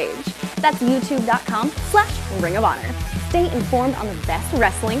YouTube page. That's youtube.com/Ring of Honor. Stay informed on the best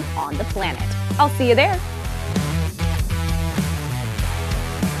wrestling on the planet. I'll see you there.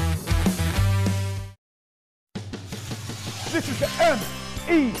 This is the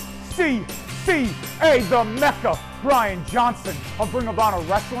MECCA, the Mecca. Brian Johnson of Ring of Honor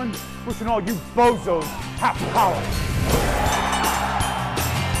Wrestling, wishing all you bozos happy holidays.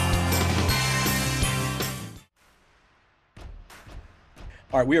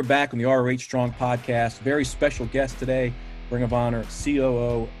 All right, we are back on the ROH Strong podcast. Very special guest today, Ring of Honor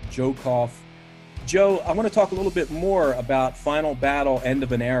COO Joe Koff. Joe, I want to talk a little bit more about Final Battle, End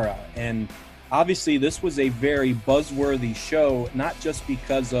of an Era. And obviously, this was a very buzzworthy show, not just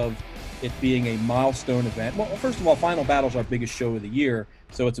because of it being a milestone event. Well, first of all, Final Battle is our biggest show of the year,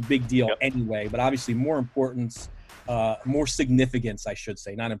 so it's a big deal anyway. But obviously, more importance, more significance, I should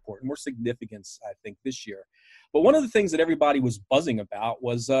say, not important, more significance, I think, this year. But one of the things that everybody was buzzing about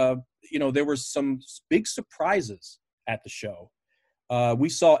was, there were some big surprises at the show. We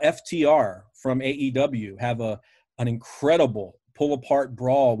saw FTR from AEW have an incredible pull-apart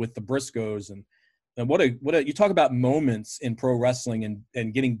brawl with the Briscoes, and what a you talk about moments in pro wrestling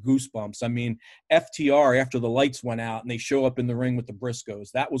and getting goosebumps. I mean, FTR, after the lights went out and they show up in the ring with the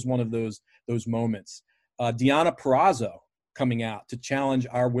Briscoes, that was one of those moments. Deonna Purrazzo coming out to challenge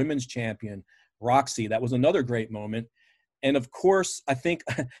our women's champion Roxy, that was another great moment. And of course, I think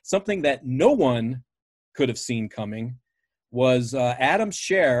something that no one could have seen coming was Adam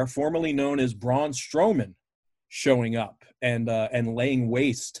Scherr, formerly known as Braun Strowman, showing up and laying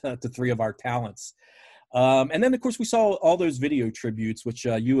waste to three of our talents. And then, of course, we saw all those video tributes, which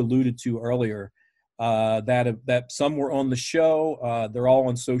you alluded to earlier, that some were on the show. They're all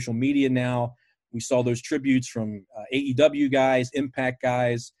on social media now. We saw those tributes from AEW guys, Impact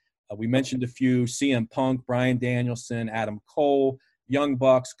guys. We mentioned a few: CM Punk, Bryan Danielson, Adam Cole, Young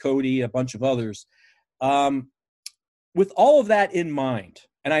Bucks, Cody, a bunch of others. With all of that in mind,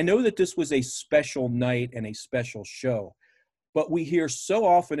 and I know that this was a special night and a special show, but we hear so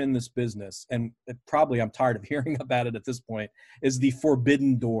often in this business, and probably I'm tired of hearing about it at this point, is the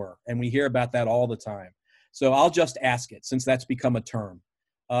forbidden door. And we hear about that all the time. So I'll just ask it, since that's become a term.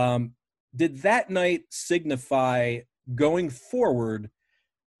 Did that night signify going forward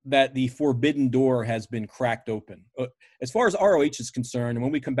that the forbidden door has been cracked open? As far as ROH is concerned, and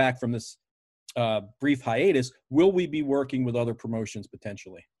when we come back from this brief hiatus, will we be working with other promotions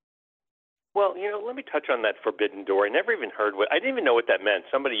potentially? Well, let me touch on that forbidden door. I never even heard I didn't even know what that meant.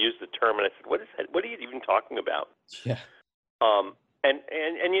 Somebody used the term, and I said, "What is that? What are you even talking about?" Yeah. And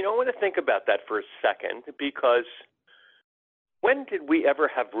I want to think about that for a second, because when did we ever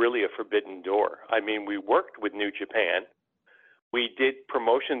have really a forbidden door? I mean, we worked with New Japan. We did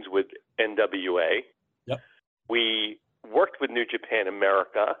promotions with NWA. Yep. We worked with New Japan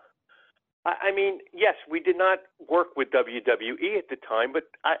America. I mean, yes, we did not work with WWE at the time, but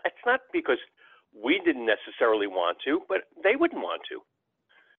it's not because we didn't necessarily want to, but they wouldn't want to.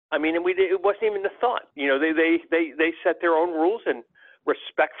 I mean, and it wasn't even the thought. They set their own rules, and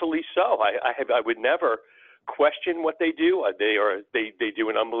respectfully so. I would never question what they do. They do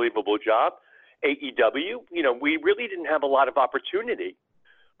an unbelievable job. AEW, we really didn't have a lot of opportunity.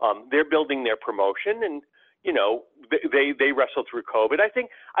 They're building their promotion, and they wrestled through COVID. I think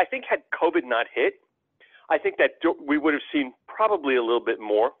had COVID not hit, I think that we would have seen probably a little bit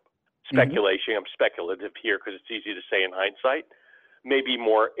more speculation. I'm speculative here because it's easy to say in hindsight. Maybe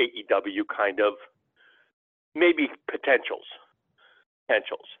more AEW kind of, maybe potentials.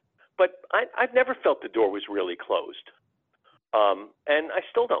 But I've never felt the door was really closed. And I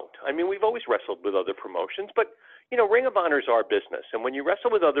still don't. I mean, we've always wrestled with other promotions, but Ring of Honor is our business. And when you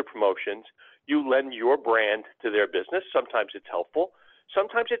wrestle with other promotions, you lend your brand to their business. Sometimes it's helpful.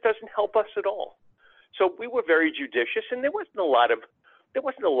 Sometimes it doesn't help us at all. So we were very judicious, and there wasn't a lot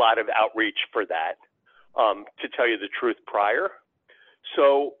of outreach for that, to tell you the truth, prior.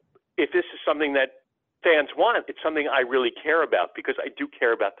 So if this is something that fans want, it's something I really care about, because I do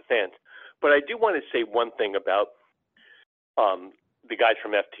care about the fans. But I do want to say one thing about the guys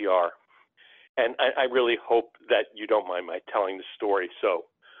from FTR. And I really hope that you don't mind my telling the story. So,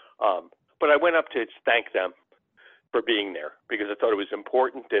 but I went up to thank them for being there, because I thought it was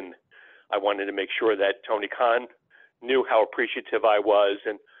important, and I wanted to make sure that Tony Khan knew how appreciative I was,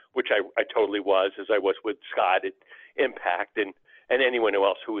 and which I totally was, as I was with Scott at Impact, and anyone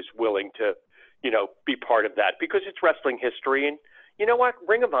else who was willing to, be part of that because it's wrestling history. And you know what?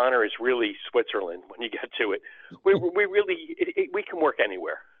 Ring of Honor is really Switzerland when you get to it. We really we can work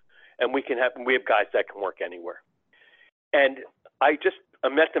anywhere, and we have guys that can work anywhere. And I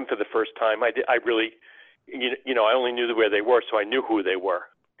met them for the first time. I really, I only knew where they were, so I knew who they were.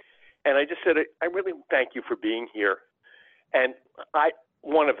 And I just said, I really thank you for being here. And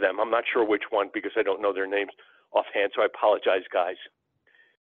one of them, I'm not sure which one because I don't know their names offhand, so I apologize, guys.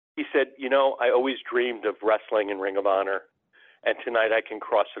 He said, I always dreamed of wrestling in Ring of Honor, and tonight I can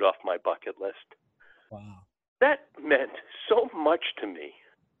cross it off my bucket list. Wow. That meant so much to me.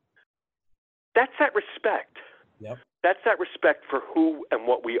 That's that respect. Yep. That's that respect for who and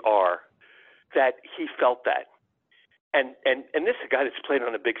what we are, that he felt that. And this is a guy that's played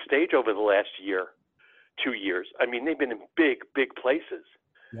on a big stage over the last year, 2 years. I mean, they've been in big, big places.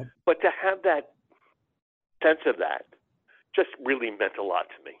 Yep. But to have that sense of that just really meant a lot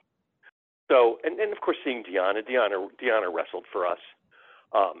to me. So, and of course, seeing Deonna wrestled for us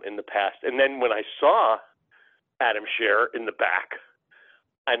in the past. And then when I saw Adam Scherr in the back,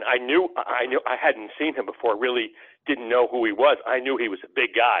 and I knew I hadn't seen him before, really didn't know who he was. I knew he was a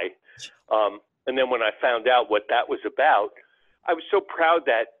big guy. And then when I found out what that was about, I was so proud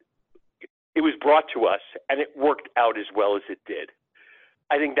that it was brought to us and it worked out as well as it did.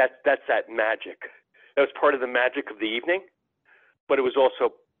 I think that's that magic. That was part of the magic of the evening, but it was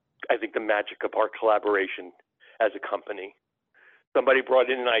also, I think, the magic of our collaboration as a company. Somebody brought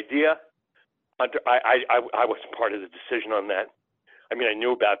in an idea. I wasn't part of the decision on that. I mean, I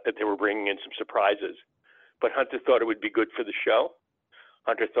knew about that they were bringing in some surprises, but Hunter thought it would be good for the show.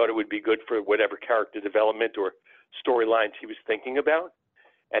 Hunter thought it would be good for whatever character development or storylines he was thinking about.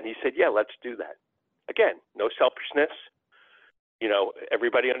 And he said, yeah, let's do that. Again, no selfishness.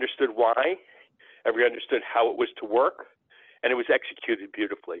 Everybody understood why. Everybody understood how it was to work. And it was executed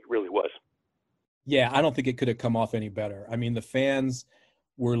beautifully. It really was. Yeah, I don't think it could have come off any better. I mean, the fans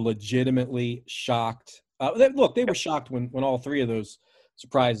were legitimately shocked. Look, they were shocked when all three of those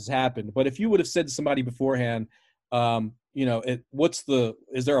surprises happened. But if you would have said to somebody beforehand, is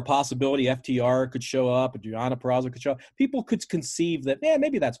there a possibility FTR could show up, or Deonna Purrazzo could show up? People could conceive that,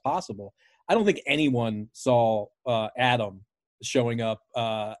 maybe that's possible. I don't think anyone saw Adam showing up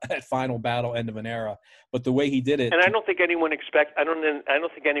at Final Battle, End of an Era, but the way he did it, and I don't think anyone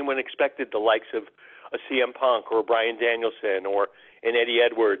expected the likes of a CM Punk or a Brian Danielson or an Eddie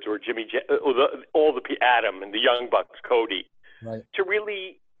Edwards or Jimmy, all the Adam and the Young Bucks, Cody, right, to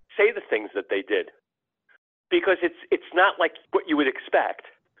really say the things that they did. Because it's not like what you would expect,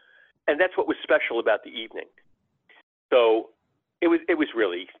 and that's what was special about the evening. So it was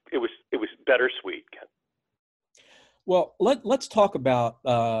bittersweet, Ken. Well, let's talk about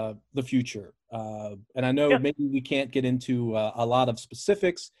the future, and I know maybe we can't get into a lot of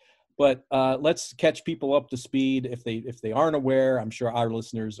specifics, but let's catch people up to speed if they aren't aware. I'm sure our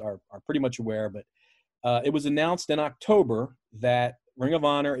listeners are pretty much aware, but it was announced in October that Ring of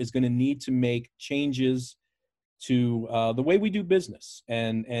Honor is going to need to make changes to the way we do business.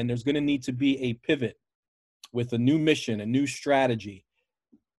 And there's going to need to be a pivot with a new mission, a new strategy.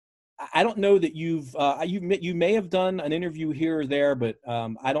 I don't know that you may have done an interview here or there, but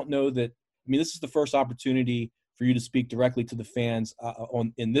I don't know that. I mean, this is the first opportunity for you to speak directly to the fans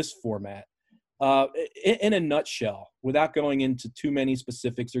in this format. In a nutshell, without going into too many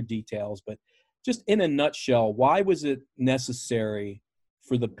specifics or details, but just in a nutshell, why was it necessary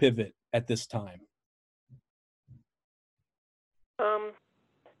for the pivot at this time?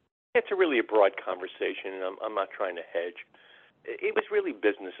 It's really a broad conversation, and I'm not trying to hedge. It was really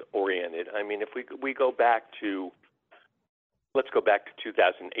business oriented. I mean, if we go back to, let's go back to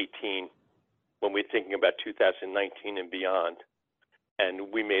 2018, when we're thinking about 2019 and beyond,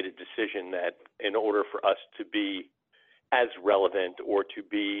 and we made a decision that in order for us to be as relevant or to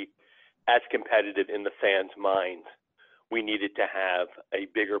be as competitive in the fans' minds, we needed to have a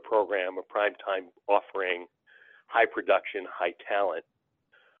bigger program, a primetime offering, high production, high talent.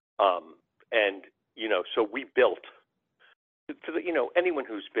 So we built, for anyone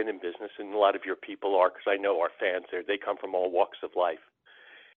who's been in business, and a lot of your people are, because I know our fans there, they come from all walks of life.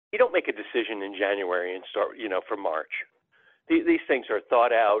 You don't make a decision in January and start, for March. These things are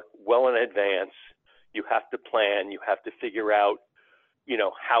thought out well in advance. You have to plan. You have to figure out,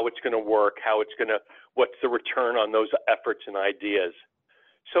 how it's going to work, what's the return on those efforts and ideas.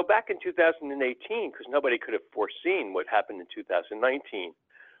 So back in 2018, because nobody could have foreseen what happened in 2019,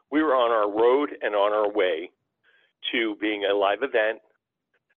 we were on our road and on our way to being a live event.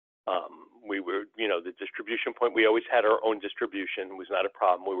 We were, the distribution point, we always had our own distribution. It was not a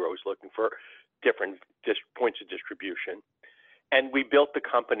problem. We were always looking for different points of distribution. And we built the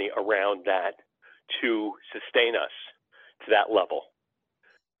company around that to sustain us to that level.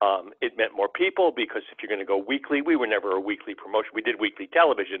 It meant more people, because if you're going to go weekly, we were never a weekly promotion. We did weekly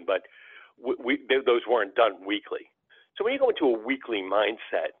television, but those weren't done weekly. So when you go into a weekly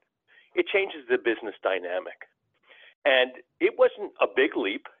mindset, it changes the business dynamic. And it wasn't a big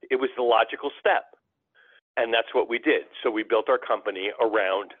leap. It was the logical step. And that's what we did. So we built our company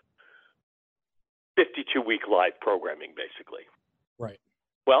around 52-week live programming, basically. Right.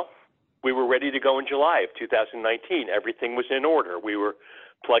 Well, we were ready to go in July of 2019. Everything was in order. We were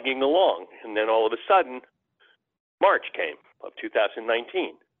plugging along. And then all of a sudden, March came of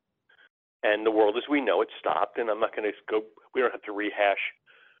 2019. And the world as we know it stopped. And I'm not going to go, we don't have to rehash,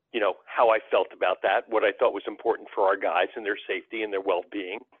 how I felt about that, what I thought was important for our guys and their safety and their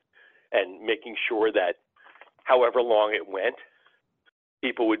well-being, and making sure that however long it went,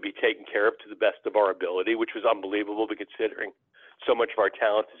 people would be taken care of to the best of our ability, which was unbelievable, considering so much of our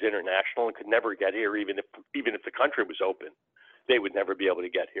talent is international and could never get here, even if the country was open, they would never be able to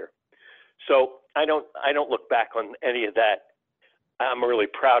get here. So I don't look back on any of that. I'm really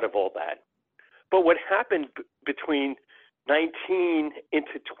proud of all that. But what happened between 19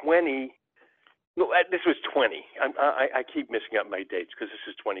 into 20, no, this was 20. I keep missing up my dates because this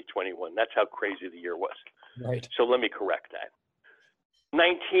is 2021. That's how crazy the year was. Right. So let me correct that.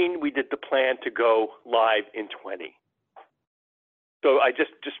 19, we did the plan to go live in 20. So I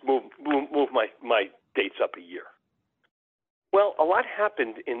just moved my dates up a year. Well, a lot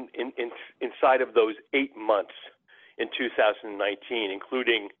happened inside of those 8 months in 2019,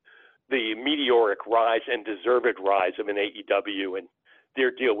 including the meteoric rise and deserved rise of an AEW and their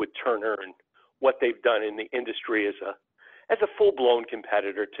deal with Turner and what they've done in the industry as a full-blown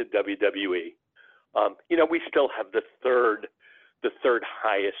competitor to WWE. We still have the third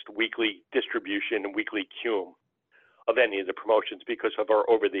highest weekly distribution and weekly cum of any of the promotions because of our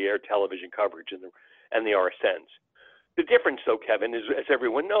over-the-air television coverage and the RSNs. The difference, though, Kevin, is, as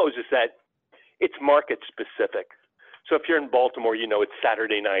everyone knows, is that it's market specific. So if you're in Baltimore, it's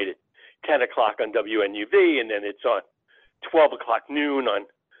Saturday night at 10 o'clock on WNUV, and then it's on 12 o'clock noon on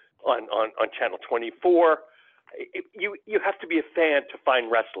Channel 24. You have to be a fan to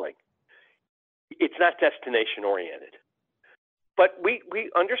find wrestling. It's not destination oriented. But we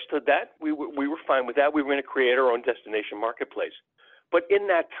understood that. We were fine with that. We were going to create our own destination marketplace. But in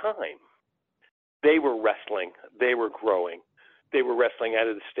that time, they were wrestling. They were growing. They were wrestling out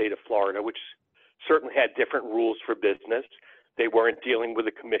of the state of Florida, which certainly had different rules for business. They weren't dealing with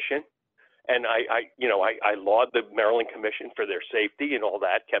a commission. And I laud the Maryland Commission for their safety and all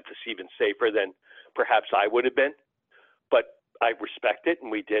that, kept us even safer than perhaps I would have been. But I respect it,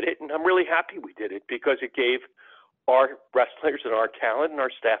 and we did it, and I'm really happy we did it because it gave our wrestlers and our talent and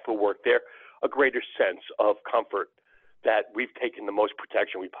our staff who work there a greater sense of comfort that we've taken the most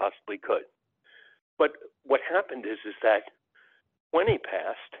protection we possibly could. But what happened is that 20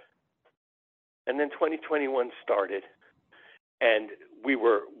 passed, and then 2021 started, and we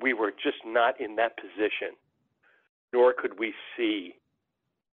were just not in that position, nor could we see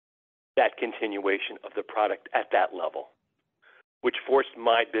that continuation of the product at that level, which forced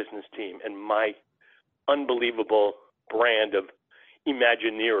my business team and my unbelievable brand of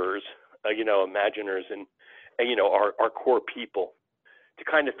Imagineers, Imaginers, and our core people to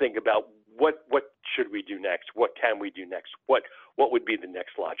kind of think about what should we do next? What can we do next? What would be the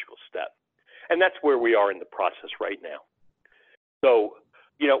next logical step? And that's where we are in the process right now. So,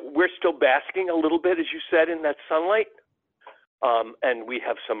 we're still basking a little bit, as you said, in that sunlight. And we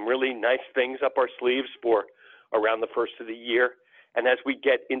have some really nice things up our sleeves for around the first of the year. And as we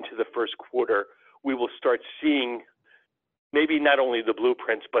get into the first quarter, we will start seeing maybe not only the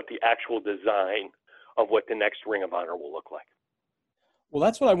blueprints, but the actual design of what the next Ring of Honor will look like. Well,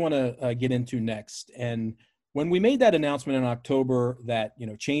 that's what I want to get into next. And when we made that announcement in October that,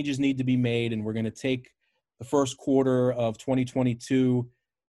 changes need to be made and we're going to take the first quarter of 2022,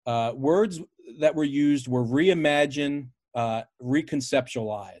 words that were used were reimagine,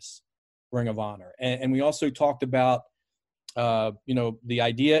 reconceptualize Ring of Honor. And we also talked about, the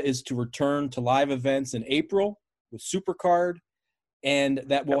idea is to return to live events in April with SuperCard, and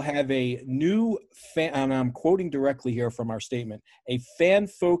that will have a new fan, and I'm quoting directly here from our statement, a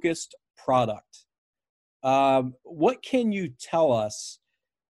fan-focused product. What can you tell us,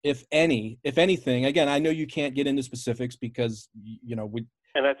 if anything? Again, I know you can't get into specifics because,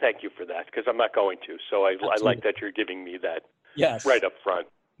 And I thank you for that because I'm not going to. So I like that you're giving me that right up front.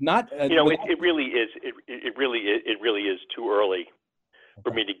 Not it really is. It really is too early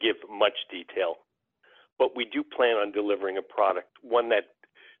for me to give much detail. But we do plan on delivering a product, one that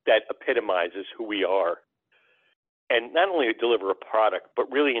epitomizes who we are, and not only deliver a product,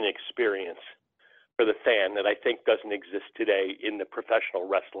 but really an experience for the fan that I think doesn't exist today in the professional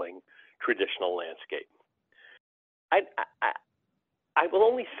wrestling traditional landscape. I will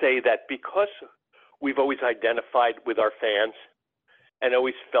only say that because we've always identified with our fans and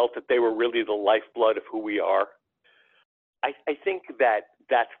always felt that they were really the lifeblood of who we are, I think that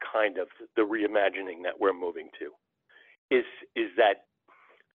that's kind of the reimagining that we're moving to, is that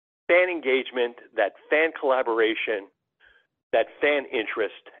fan engagement, that fan collaboration, that fan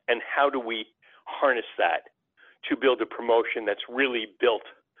interest, and how do we harness that to build a promotion that's really built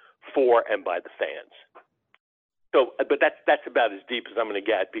for and by the fans. So, but that's about as deep as I'm going to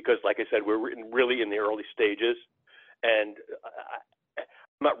get, because, like I said, we're really in the early stages, and I'm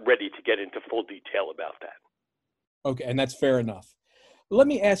not ready to get into full detail about that. Okay, and that's fair enough. Let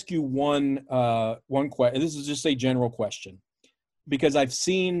me ask you one question. This is just a general question, because I've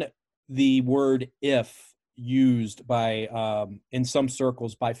seen the word "if" used by in some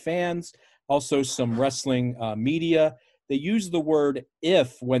circles by fans, also some wrestling media. They use the word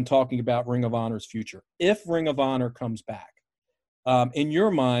 "if" when talking about Ring of Honor's future. If Ring of Honor comes back, in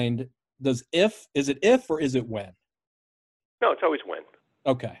your mind, is it if or is it when? No, it's always when.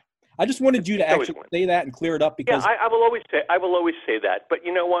 Okay, I just wanted you to actually say that and clear it up, because I will always say that. But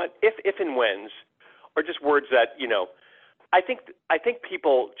you know what? If and whens are just words that, you know, I think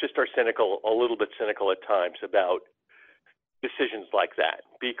people just are a little bit cynical at times about decisions like that,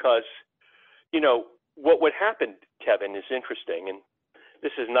 because, you know, what would happen, Kevin, is interesting, and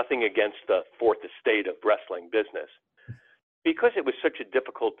this is nothing against the fourth estate of wrestling business. Because it was such a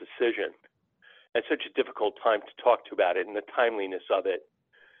difficult decision and such a difficult time to talk to about it and the timeliness of it,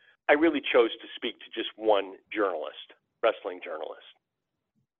 I really chose to speak to just one journalist, wrestling journalist.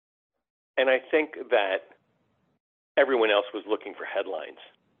 And I think that everyone else was looking for headlines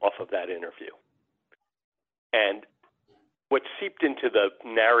off of that interview. And what seeped into the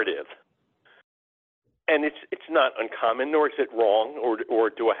narrative, and it's not uncommon, nor is it wrong, or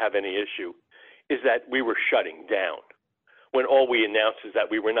do I have any issue, is that we were shutting down, when all we announced is that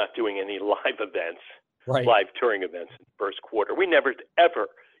we were not doing any live events, right, live touring events in the first quarter. We never, ever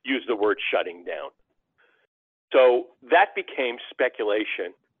used the word shutting down. So that became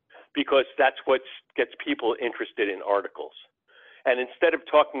speculation, because that's what gets people interested in articles. And instead of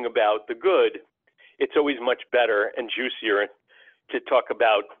talking about the good, it's always much better and juicier to talk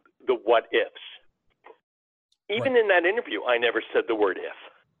about the what ifs. Even in that interview, I never said the word if.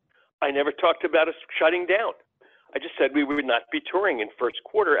 I never talked about us shutting down. I just said we would not be touring in first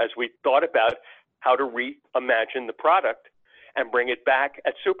quarter as we thought about how to reimagine the product and bring it back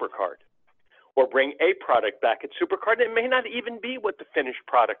at SuperCard, or bring a product back at SuperCard. It may not even be what the finished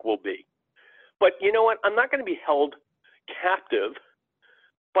product will be. But you know what? I'm not going to be held captive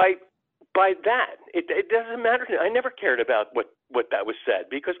by that. It doesn't matter to me. I never cared about what that was said,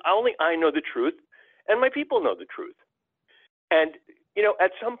 because only I know the truth, and my people know the truth. And, you know,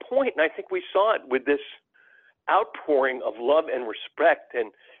 at some point, and I think we saw it with this outpouring of love and respect,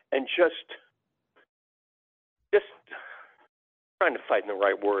 and just trying to find the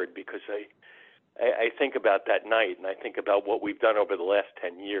right word, because I think about that night, and I think about what we've done over the last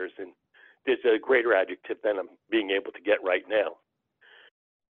 10 years, and there's a greater adjective than I'm being able to get right now.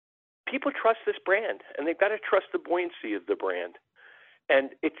 People trust this brand, and they've got to trust the buoyancy of the brand. And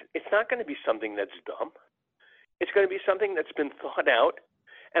it's not going to be something that's dumb. It's going to be something that's been thought out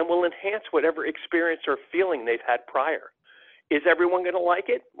and will enhance whatever experience or feeling they've had prior. Is everyone going to like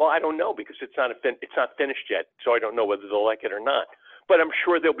it? Well, I don't know, because it's not finished yet, so I don't know whether they'll like it or not. But I'm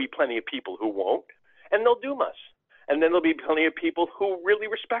sure there'll be plenty of people who won't, and they'll doom us. And then there'll be plenty of people who really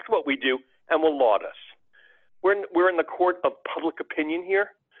respect what we do and will laud us. We're in the court of public opinion here,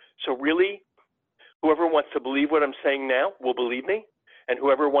 so really, whoever wants to believe what I'm saying now will believe me, and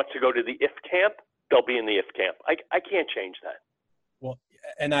whoever wants to go to the if camp, they'll be in the if camp. I can't change that. Well,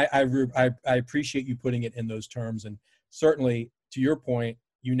 and I appreciate you putting it in those terms, and certainly, to your point,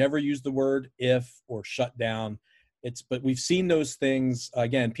 you never use the word if or shut down. But we've seen those things,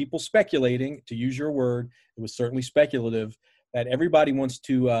 again, people speculating, to use your word, it was certainly speculative, that everybody wants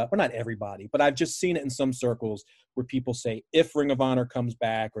to, well, not everybody, but I've just seen it in some circles where people say, if Ring of Honor comes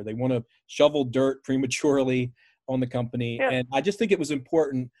back, or they want to shovel dirt prematurely on the company. Yeah. And I just think it was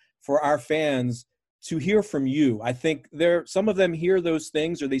important for our fans to hear from you. I think some of them hear those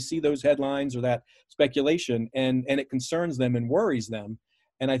things, or they see those headlines or that speculation, and it concerns them and worries them.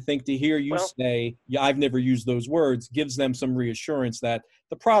 And I think to hear you say, yeah, I've never used those words, gives them some reassurance that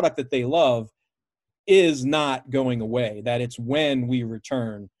the product that they love is not going away, that it's when we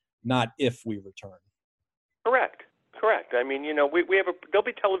return, not if we return. Correct. I mean, you know, there'll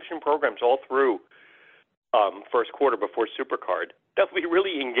be television programs all through first quarter before Supercard. That'll be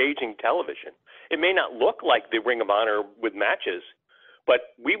really engaging television. It may not look like the Ring of Honor with matches, but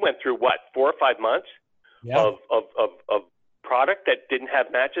we went through, 4 or 5 months of product that didn't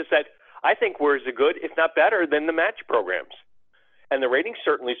have matches that I think were as good, if not better, than the match programs. And the ratings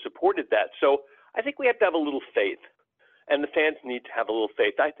certainly supported that. So I think we have to have a little faith, and the fans need to have a little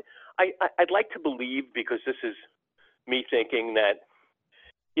faith. I'd like to believe, because this is me thinking that,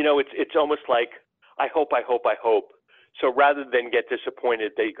 it's almost like I hope. So rather than get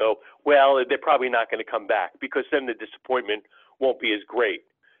disappointed, they go, well, they're probably not going to come back, because then the disappointment won't be as great,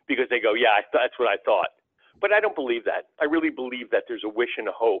 because they go, yeah, that's what I thought. But I don't believe that. I really believe that there's a wish and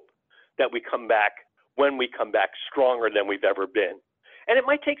a hope that we come back, when we come back, stronger than we've ever been. And it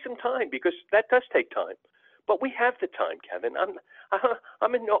might take some time, because that does take time. But we have the time, Kevin.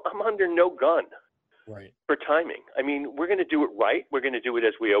 I'm under no gun for timing. I mean, we're going to do it right. We're going to do it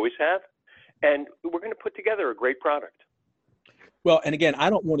as we always have. And we're going to put together a great product. Well, and again, I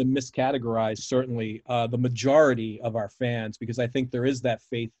don't want to miscategorize, certainly, the majority of our fans, because I think there is that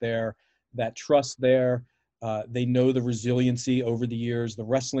faith there, that trust there. They know the resiliency over the years. The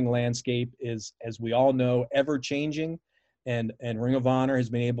wrestling landscape is, as we all know, ever-changing, and Ring of Honor has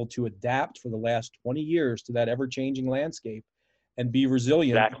been able to adapt for the last 20 years to that ever-changing landscape and be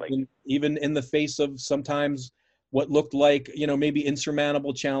resilient, even in the face of sometimes what looked like, maybe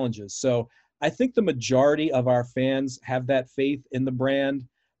insurmountable challenges. So I think the majority of our fans have that faith in the brand.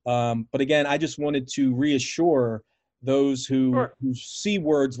 But again, I just wanted to reassure those who see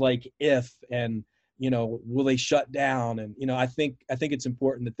words like "if" and, will they shut down? And, I think it's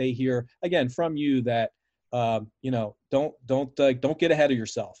important that they hear, again, from you that, don't get ahead of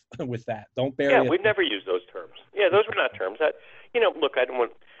yourself with that. Don't bury it. Yeah, we've never used those terms. Yeah, those were not terms that, look, I don't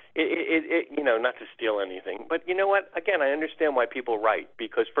want it, not to steal anything, but you know what? Again, I understand why people write,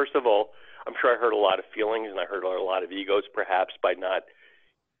 because first of all, I'm sure I hurt a lot of feelings, and I hurt a lot of egos perhaps by not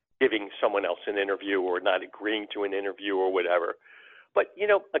giving someone else an interview or not agreeing to an interview or whatever. But,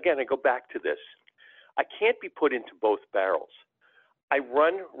 again, I go back to this. I can't be put into both barrels. I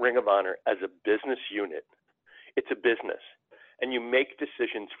run Ring of Honor as a business unit. It's a business, and you make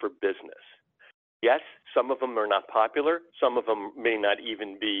decisions for business. Yes, some of them are not popular. Some of them may not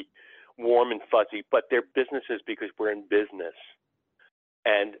even be warm and fuzzy, but they're businesses because we're in business.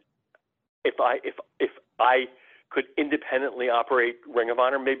 And if I could independently operate Ring of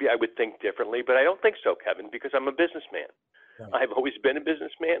Honor, maybe I would think differently, but I don't think so, Kevin, because I'm a businessman. Right. I've always been a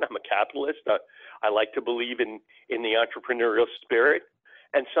businessman. I'm a capitalist. I like to believe in the entrepreneurial spirit.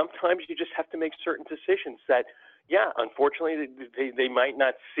 And sometimes you just have to make certain decisions that, unfortunately, they might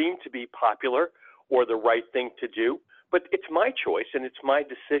not seem to be popular or the right thing to do, but it's my choice and it's my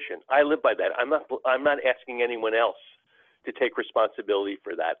decision. I live by that. I'm not asking anyone else to take responsibility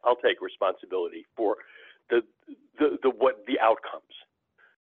for that. I'll take responsibility for the outcomes.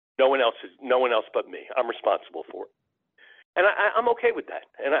 No one else but me. I'm responsible for it. And I'm okay with that.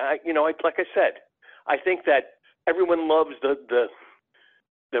 And like I said, I think that everyone loves the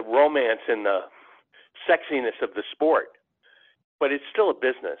romance and the sexiness of the sport, but it's still a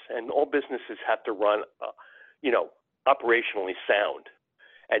business, and all businesses have to run, operationally sound,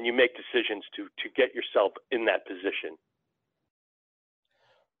 and you make decisions to get yourself in that position.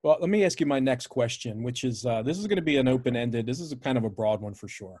 Well, let me ask you my next question, which is, this is going to be an open-ended, this is a kind of a broad one for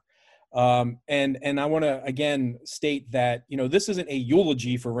sure. And I want to, again, state that, this isn't a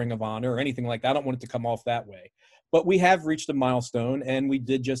eulogy for Ring of Honor or anything like that. I don't want it to come off that way. But we have reached a milestone, and we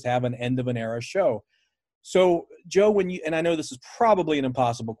did just have an end of an era show. So, Joe, and I know this is probably an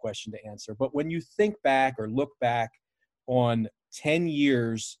impossible question to answer, but when you think back or look back on 10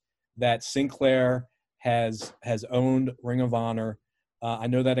 years that Sinclair has owned Ring of Honor, I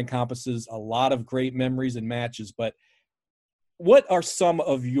know that encompasses a lot of great memories and matches, but what are some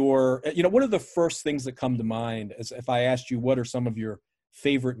of your, what are the first things that come to mind as if I asked you what are some of your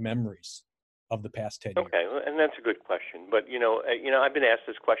favorite memories of the past 10 years? Okay, and that's a good question. But, I've been asked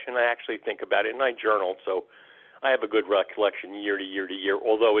this question. I actually think about it, and I journal, so I have a good recollection year to year to year,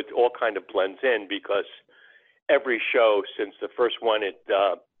 although it all kind of blends in because every show since the first one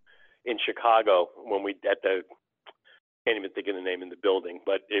in Chicago, when we can't even think of the name in the building,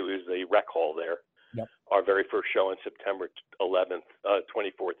 but it was the rec hall there. Yep. Our very first show on September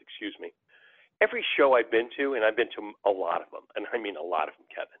 24th, Every show I've been to, and I've been to a lot of them, and I mean a lot of them,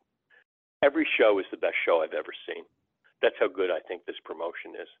 Kevin, every show is the best show I've ever seen. That's how good I think this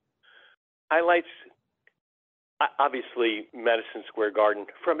promotion is. Highlights, obviously, Madison Square Garden,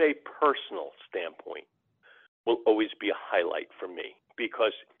 from a personal standpoint, will always be a highlight for me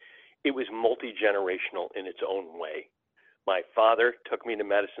because it was multi-generational in its own way. My father took me to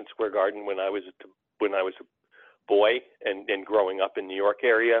Madison Square Garden when I was a boy and growing up in New York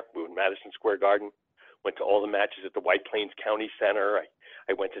area. We were in Madison Square Garden. Went to all the matches at the White Plains County Center.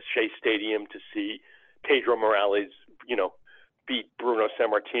 I went to Shea Stadium to see Pedro Morales, beat Bruno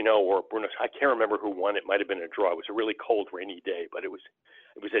Sammartino I can't remember who won. It might have been a draw. It was a really cold, rainy day, but it was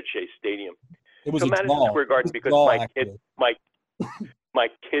at Shea Stadium. It was so a Madison draw. Square Garden because my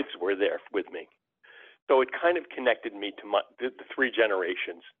kids were there with me. So it kind of connected me to the three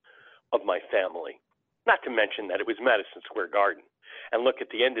generations of my family. Not to mention that it was Madison Square Garden. And look, at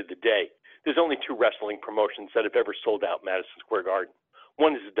the end of the day, there's only two wrestling promotions that have ever sold out Madison Square Garden.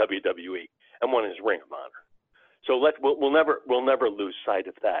 One is the WWE, and one is Ring of Honor. So we'll never lose sight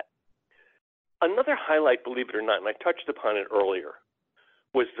of that. Another highlight, believe it or not, and I touched upon it earlier,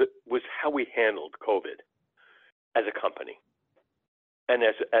 was how we handled COVID as a company and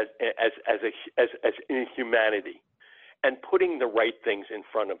as in humanity, and putting the right things in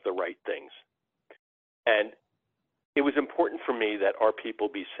front of the right things. And it was important for me that our people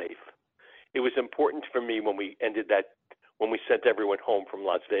be safe. It was important for me when we sent everyone home from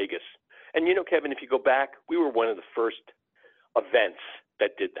Las Vegas. And Kevin, if you go back, we were one of the first events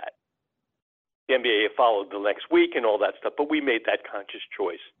that did that. The NBA followed the next week and all that stuff, but we made that conscious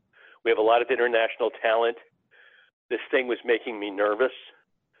choice. We have a lot of international talent. This thing was making me nervous.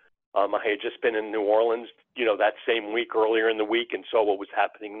 I had just been in New Orleans, that same week earlier in the week, and saw what was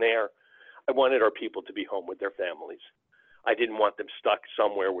happening there. I wanted our people to be home with their families. I didn't want them stuck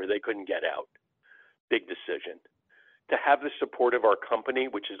somewhere where they couldn't get out. Big decision. To have the support of our company,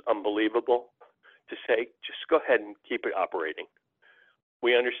 which is unbelievable, to say, just go ahead and keep it operating.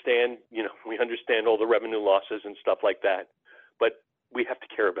 We understand, all the revenue losses and stuff like that, but we have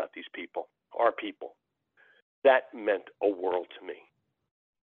to care about these people, our people. That meant a world to me.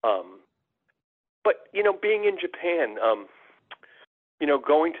 But, being in Japan,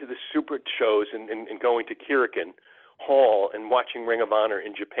 going to the super shows and going to Korakuen Hall and watching Ring of Honor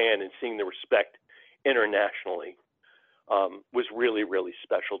in Japan and seeing the respect internationally was really, really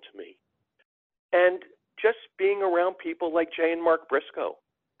special to me. And just being around people like Jay and Mark Briscoe,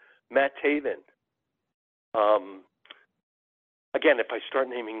 Matt Taven. Again, if I start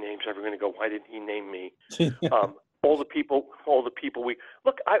naming names, everyone's going to go, why didn't he name me? All the people we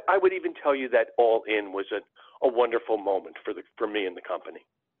look. I would even tell you that All In was a wonderful moment for me and the company,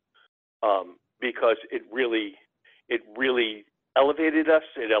 because it really elevated us.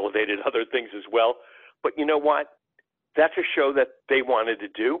 It elevated other things as well. But you know what? That's a show that they wanted to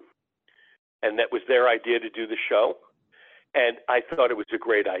do, and that was their idea to do the show. And I thought it was a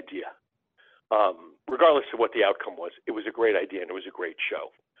great idea. Regardless of what the outcome was, it was a great idea and it was a great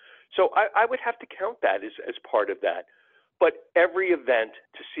show. So I would have to count that as part of that. But every event,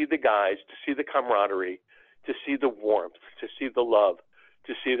 to see the guys, to see the camaraderie, to see the warmth, to see the love,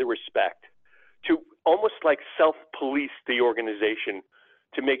 to see the respect, to almost like self-police the organization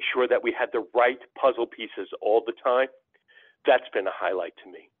to make sure that we had the right puzzle pieces all the time, that's been a highlight to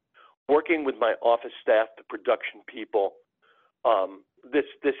me. Working with my office staff, the production people,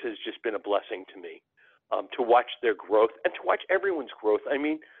 this has just been a blessing to me, to watch their growth and to watch everyone's growth. I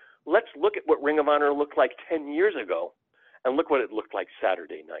mean, let's look at what Ring of Honor looked like 10 years ago and look what it looked like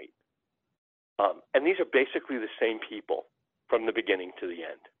Saturday night. And these are basically the same people from the beginning to the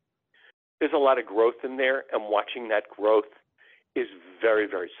end. There's a lot of growth in there, and watching that growth is very,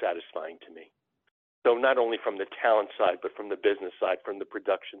 very satisfying to me. So not only from the talent side, but from the business side, from the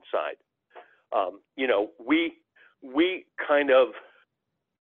production side. We kind of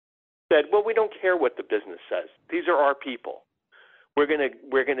said, well, we don't care what the business says. These are our people. We're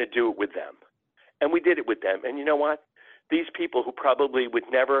gonna do it with them. And we did it with them. And you know what? These people who probably would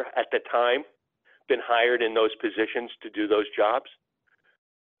never at the time been hired in those positions to do those jobs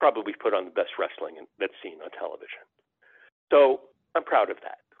probably put on the best wrestling that's seen on television. So I'm proud of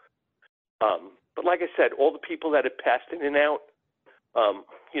that. But like I said, all the people that have passed in and out,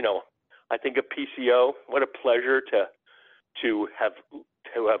 I think of PCO. What a pleasure to have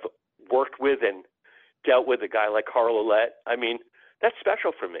worked with and dealt with a guy like Carl Ouellette. I mean, that's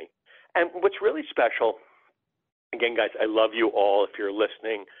special for me. And what's really special, again, guys, I love you all. If you're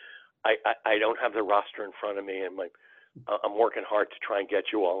listening, I don't have the roster in front of me, and I'm working hard to try and get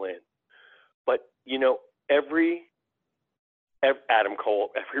you all in. But every Adam Cole,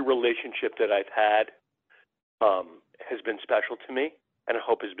 every relationship that I've had has been special to me, and I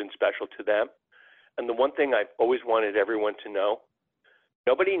hope has been special to them. And the one thing I've always wanted everyone to know,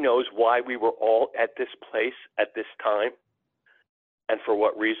 nobody knows why we were all at this place at this time and for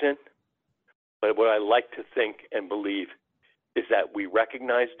what reason. But what I like to think and believe is that we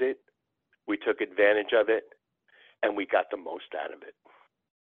recognized it, we took advantage of it, and we got the most out of it.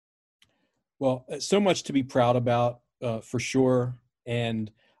 Well, so much to be proud about, for sure.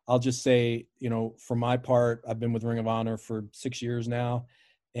 And I'll just say, for my part, I've been with Ring of Honor for 6 years now.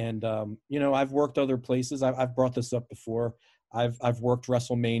 And, I've worked other places. I've brought this up before. I've worked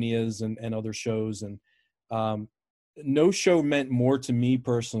WrestleManias and other shows. And no show meant more to me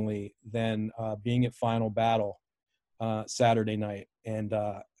personally than being at Final Battle Saturday night. And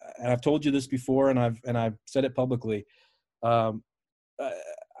I've told you this before, and I've said it publicly.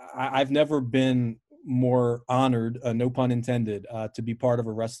 I've never been more honored, no pun intended, to be part of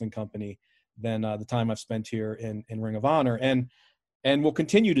a wrestling company than the time I've spent here in Ring of Honor, and will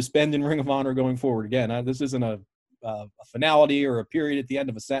continue to spend in Ring of Honor going forward. Again, this isn't a finality or a period at the end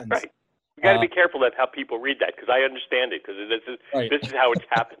of a sentence. Right. You got to be careful of how people read that, because I understand it, because this is how it's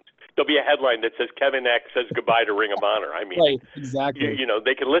happened. There'll be a headline that says Kevin X says goodbye to Ring of Honor. I mean, right, exactly.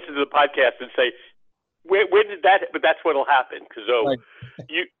 They can listen to the podcast and say, where did that? But that's what'll happen, because right.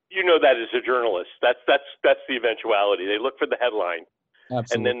 you know that as a journalist. That's the eventuality. They look for the headline,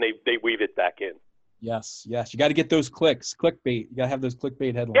 Absolutely. and then they weave it back in. Yes. You got to get those clickbait. You got to have those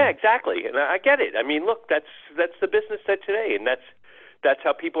clickbait headlines. Yeah, exactly. And I get it. I mean, look, that's the business today, and that's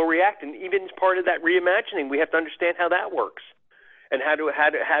how people react. And even as part of that reimagining, we have to understand how that works, and how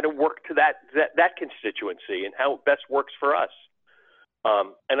to work to that constituency, and how it best works for us.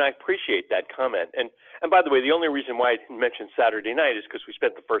 And I appreciate that comment. And by the way, the only reason why I didn't mention Saturday night is because we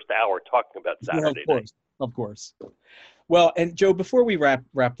spent the first hour talking about Saturday night. Of course. Well, and Joe, before we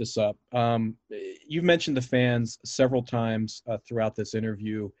wrap this up, you've mentioned the fans several times throughout this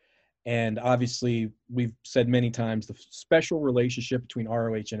interview. And obviously, we've said many times the special relationship between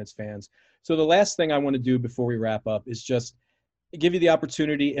ROH and its fans. So the last thing I want to do before we wrap up is just give you the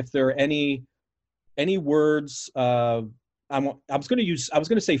opportunity, if there are any words. I was going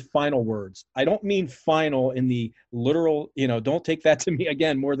to say final words. I don't mean final in the literal, don't take that to me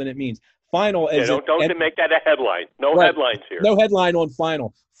again more than it means. Final as don't make that a headline. No right. Headlines here. No headline on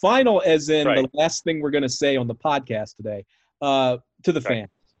final. Final as in right. The last thing we're going to say on the podcast today to the fans.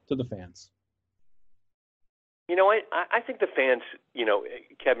 To the fans. I think the fans,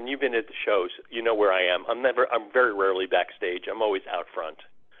 Kevin, you've been at the shows. You know where I am. I'm very rarely backstage. I'm always out front.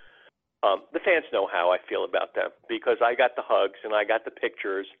 The fans know how I feel about them, because I got the hugs and I got the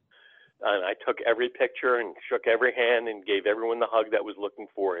pictures, and I took every picture and shook every hand and gave everyone the hug that was looking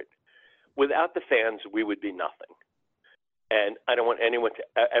for it. Without the fans, we would be nothing. And I don't want anyone to,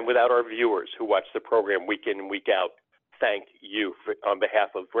 and without our viewers who watch the program week in and week out, thank you on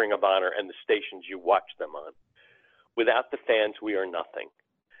behalf of Ring of Honor and the stations you watch them on. Without the fans, we are nothing.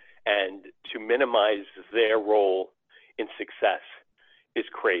 And to minimize their role in success is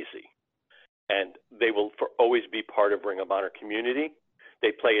crazy. And they will always be part of Ring of Honor community.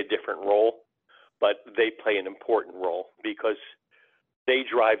 They play a different role, but they play an important role, because they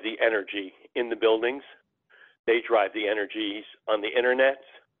drive the energy in the buildings. They drive the energies on the internet.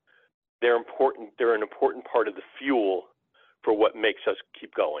 They're important. They're an important part of the fuel for what makes us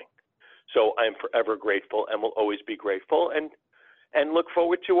keep going. So I'm forever grateful, and will always be grateful, and look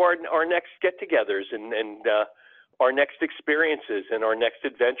forward to our next get-togethers and our next experiences and our next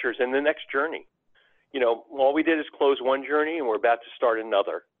adventures and the next journey. All we did is close one journey, and we're about to start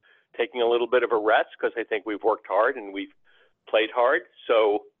another, taking a little bit of a rest, because I think we've worked hard and we've played hard.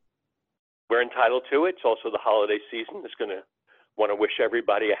 So we're entitled to it. It's also the holiday season. It's going to want to wish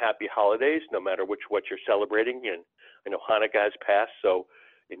everybody a happy holidays, no matter what you're celebrating. And I know Hanukkah has passed, so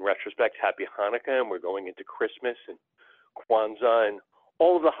in retrospect, happy Hanukkah, and we're going into Christmas and Kwanzaa and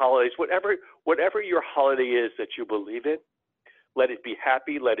all of the holidays. Whatever your holiday is that you believe in, let it be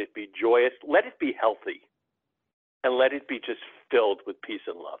happy, let it be joyous, let it be healthy, and let it be just filled with peace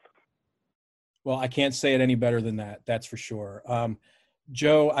and love. Well, I can't say it any better than that. That's for sure.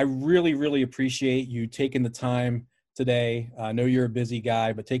 Joe, I really, really appreciate you taking the time today. I know you're a busy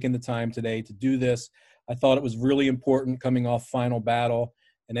guy, but taking the time today to do this. I thought it was really important, coming off Final Battle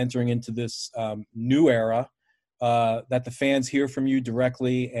and entering into this new era, that the fans hear from you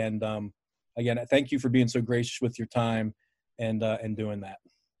directly. And again, thank you for being so gracious with your time and doing that.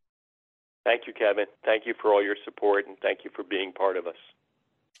 Thank you, Kevin. Thank you for all your support, and thank you for being part of us.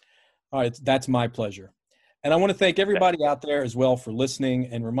 All right, that's my pleasure. And I want to thank everybody out there as well for listening,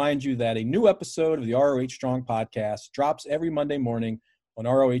 and remind you that a new episode of the ROH Strong podcast drops every Monday morning on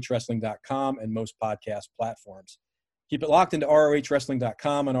ROHWrestling.com and most podcast platforms. Keep it locked into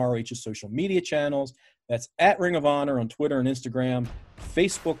ROHWrestling.com and ROH's social media channels. That's at Ring of Honor on Twitter and Instagram,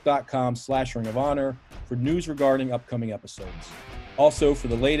 Facebook.com/Ring of Honor for news regarding upcoming episodes. Also, for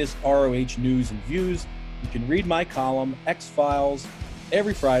the latest ROH news and views, you can read my column, X-Files,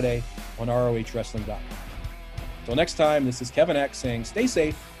 every Friday on ROHWrestling.com. Until next time, this is Kevin X saying stay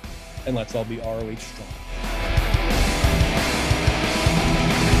safe and let's all be ROH strong.